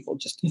tell people.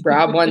 Just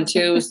grab one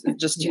too.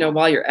 Just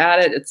while you're at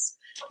it, it's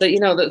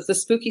the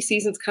spooky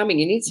season's coming.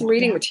 You need some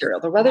reading material.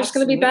 The weather's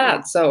going to be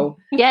bad, so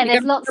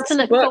there's lots to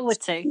look forward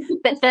to.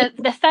 But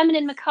the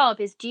Feminine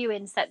Macabre is due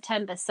in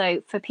September.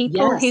 So for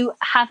people who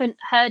haven't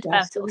heard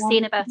about it or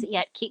seen about it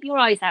yet, keep your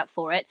eyes out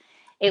for it.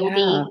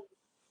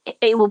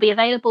 It will be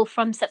available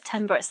from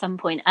September at some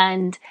point,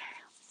 and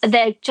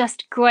they're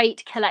just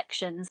great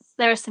collections.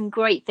 There are some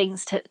great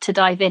things to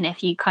dive in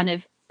if you kind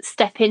of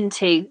step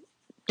into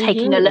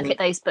taking a look at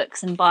those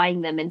books and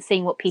buying them and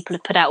seeing what people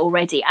have put out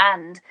already,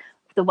 and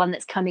the one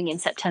that's coming in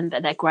September.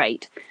 They're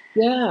great.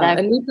 Yeah,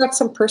 and we've got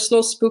some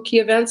personal spooky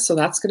events, so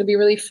that's going to be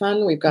really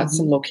fun. We've got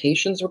some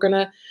locations we're going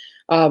to,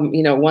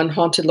 one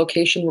haunted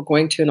location we're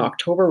going to in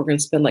October. We're going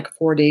to spend like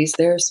 4 days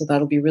there, so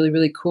that'll be really,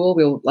 really cool.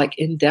 We'll like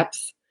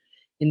in-depth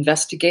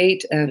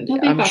investigate, and it'll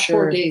be I'm about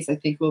sure 4 days. I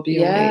think we'll be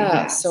away.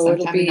 Yeah, so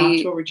it'll be in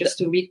October,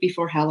 just a week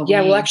before Halloween.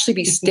 Yeah, we'll actually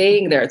be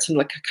staying there. It's in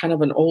like a kind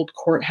of an old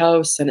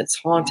courthouse, and it's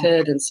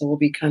haunted, and so we'll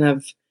be kind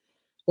of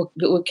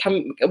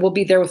we'll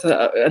be there with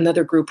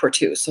another group or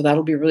two, so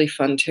that'll be really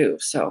fun too.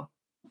 So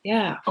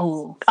yeah.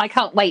 Oh, I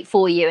can't wait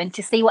for you and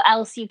to see what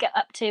else you get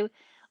up to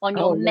on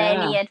your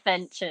many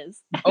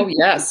adventures. Oh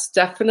yes,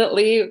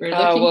 definitely.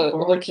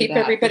 We'll keep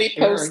everybody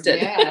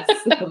posted. Yes,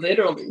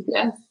 literally.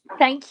 Yes.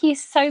 Thank you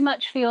so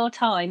much for your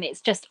time.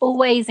 It's just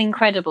always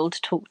incredible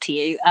to talk to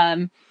you.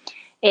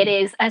 It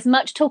is as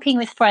much talking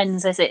with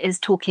friends as it is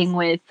talking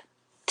with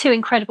two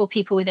incredible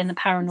people within the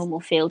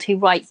paranormal field who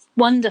write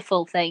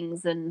wonderful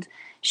things and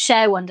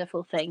share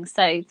wonderful things.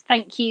 So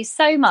thank you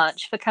so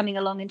much for coming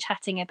along and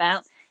chatting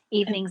about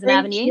Evenings and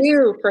Avenues. Thank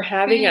you for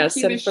having us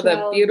and Michelle, for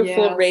the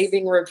beautiful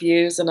raving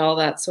reviews and all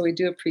that. So we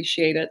do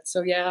appreciate it.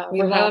 So yeah,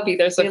 we're happy.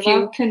 We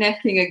love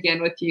connecting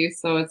again with you.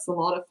 So it's a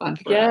lot of fun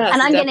for us. And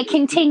I'm going to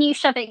continue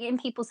shoving it in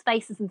people's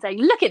faces and saying,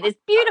 look at this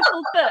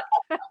beautiful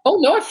book. Oh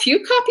no, a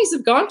few copies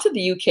have gone to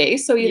the UK.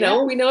 So, we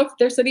know if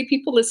there's any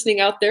people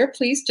listening out there,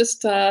 please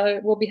just,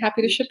 we'll be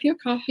happy to ship you a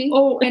copy.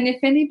 Oh, and if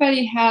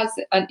anybody has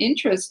an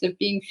interest of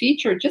being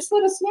featured, just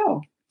let us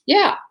know.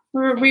 Yeah.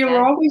 We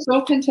were always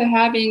open to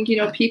having,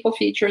 people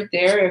featured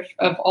there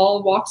of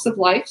all walks of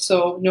life.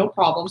 So no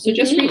problem. So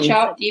just reach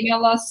out,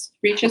 email us,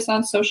 reach us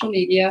on social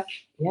media.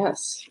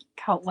 Yes.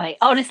 Can't wait.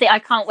 Honestly, I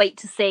can't wait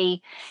to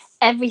see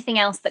everything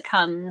else that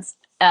comes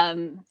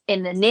in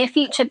the near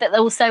future, but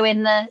also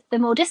in the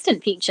more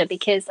distant future,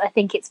 because I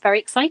think it's very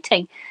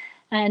exciting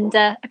and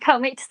I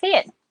can't wait to see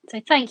it. So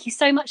thank you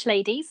so much,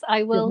 ladies.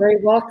 I will. You're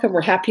very welcome.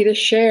 We're happy to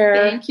share.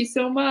 Thank you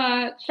so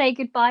much. Say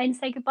goodbye and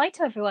say goodbye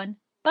to everyone.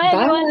 Bye,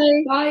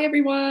 everyone. Bye,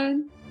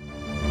 everyone.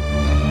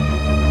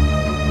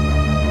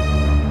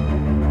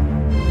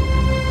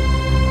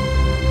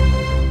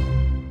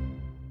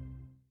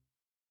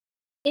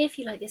 If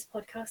you like this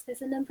podcast,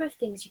 there's a number of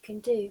things you can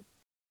do.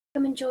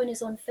 Come and join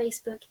us on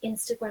Facebook,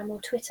 Instagram, or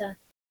Twitter.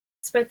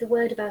 Spread the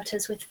word about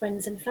us with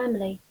friends and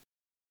family.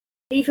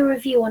 Leave a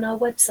review on our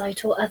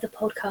website or other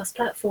podcast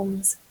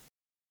platforms.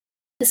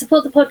 To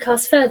support the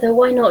podcast further,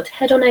 why not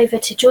head on over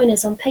to join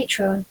us on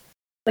Patreon,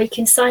 where you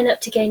can sign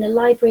up to gain a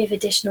library of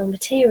additional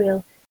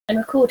material and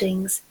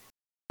recordings,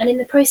 and in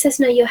the process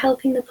know you're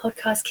helping the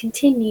podcast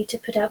continue to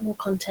put out more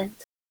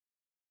content.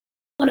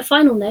 On a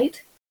final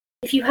note,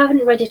 if you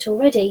haven't read it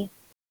already,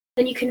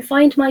 then you can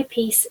find my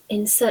piece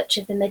In Search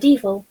of the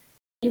Medieval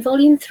in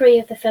Volume 3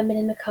 of The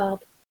Feminine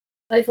Macabre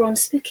over on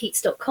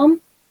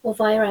spookeats.com or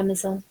via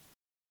Amazon.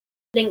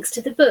 Links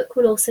to the book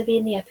will also be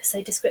in the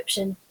episode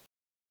description.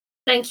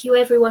 Thank you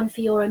everyone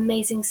for your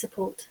amazing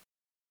support.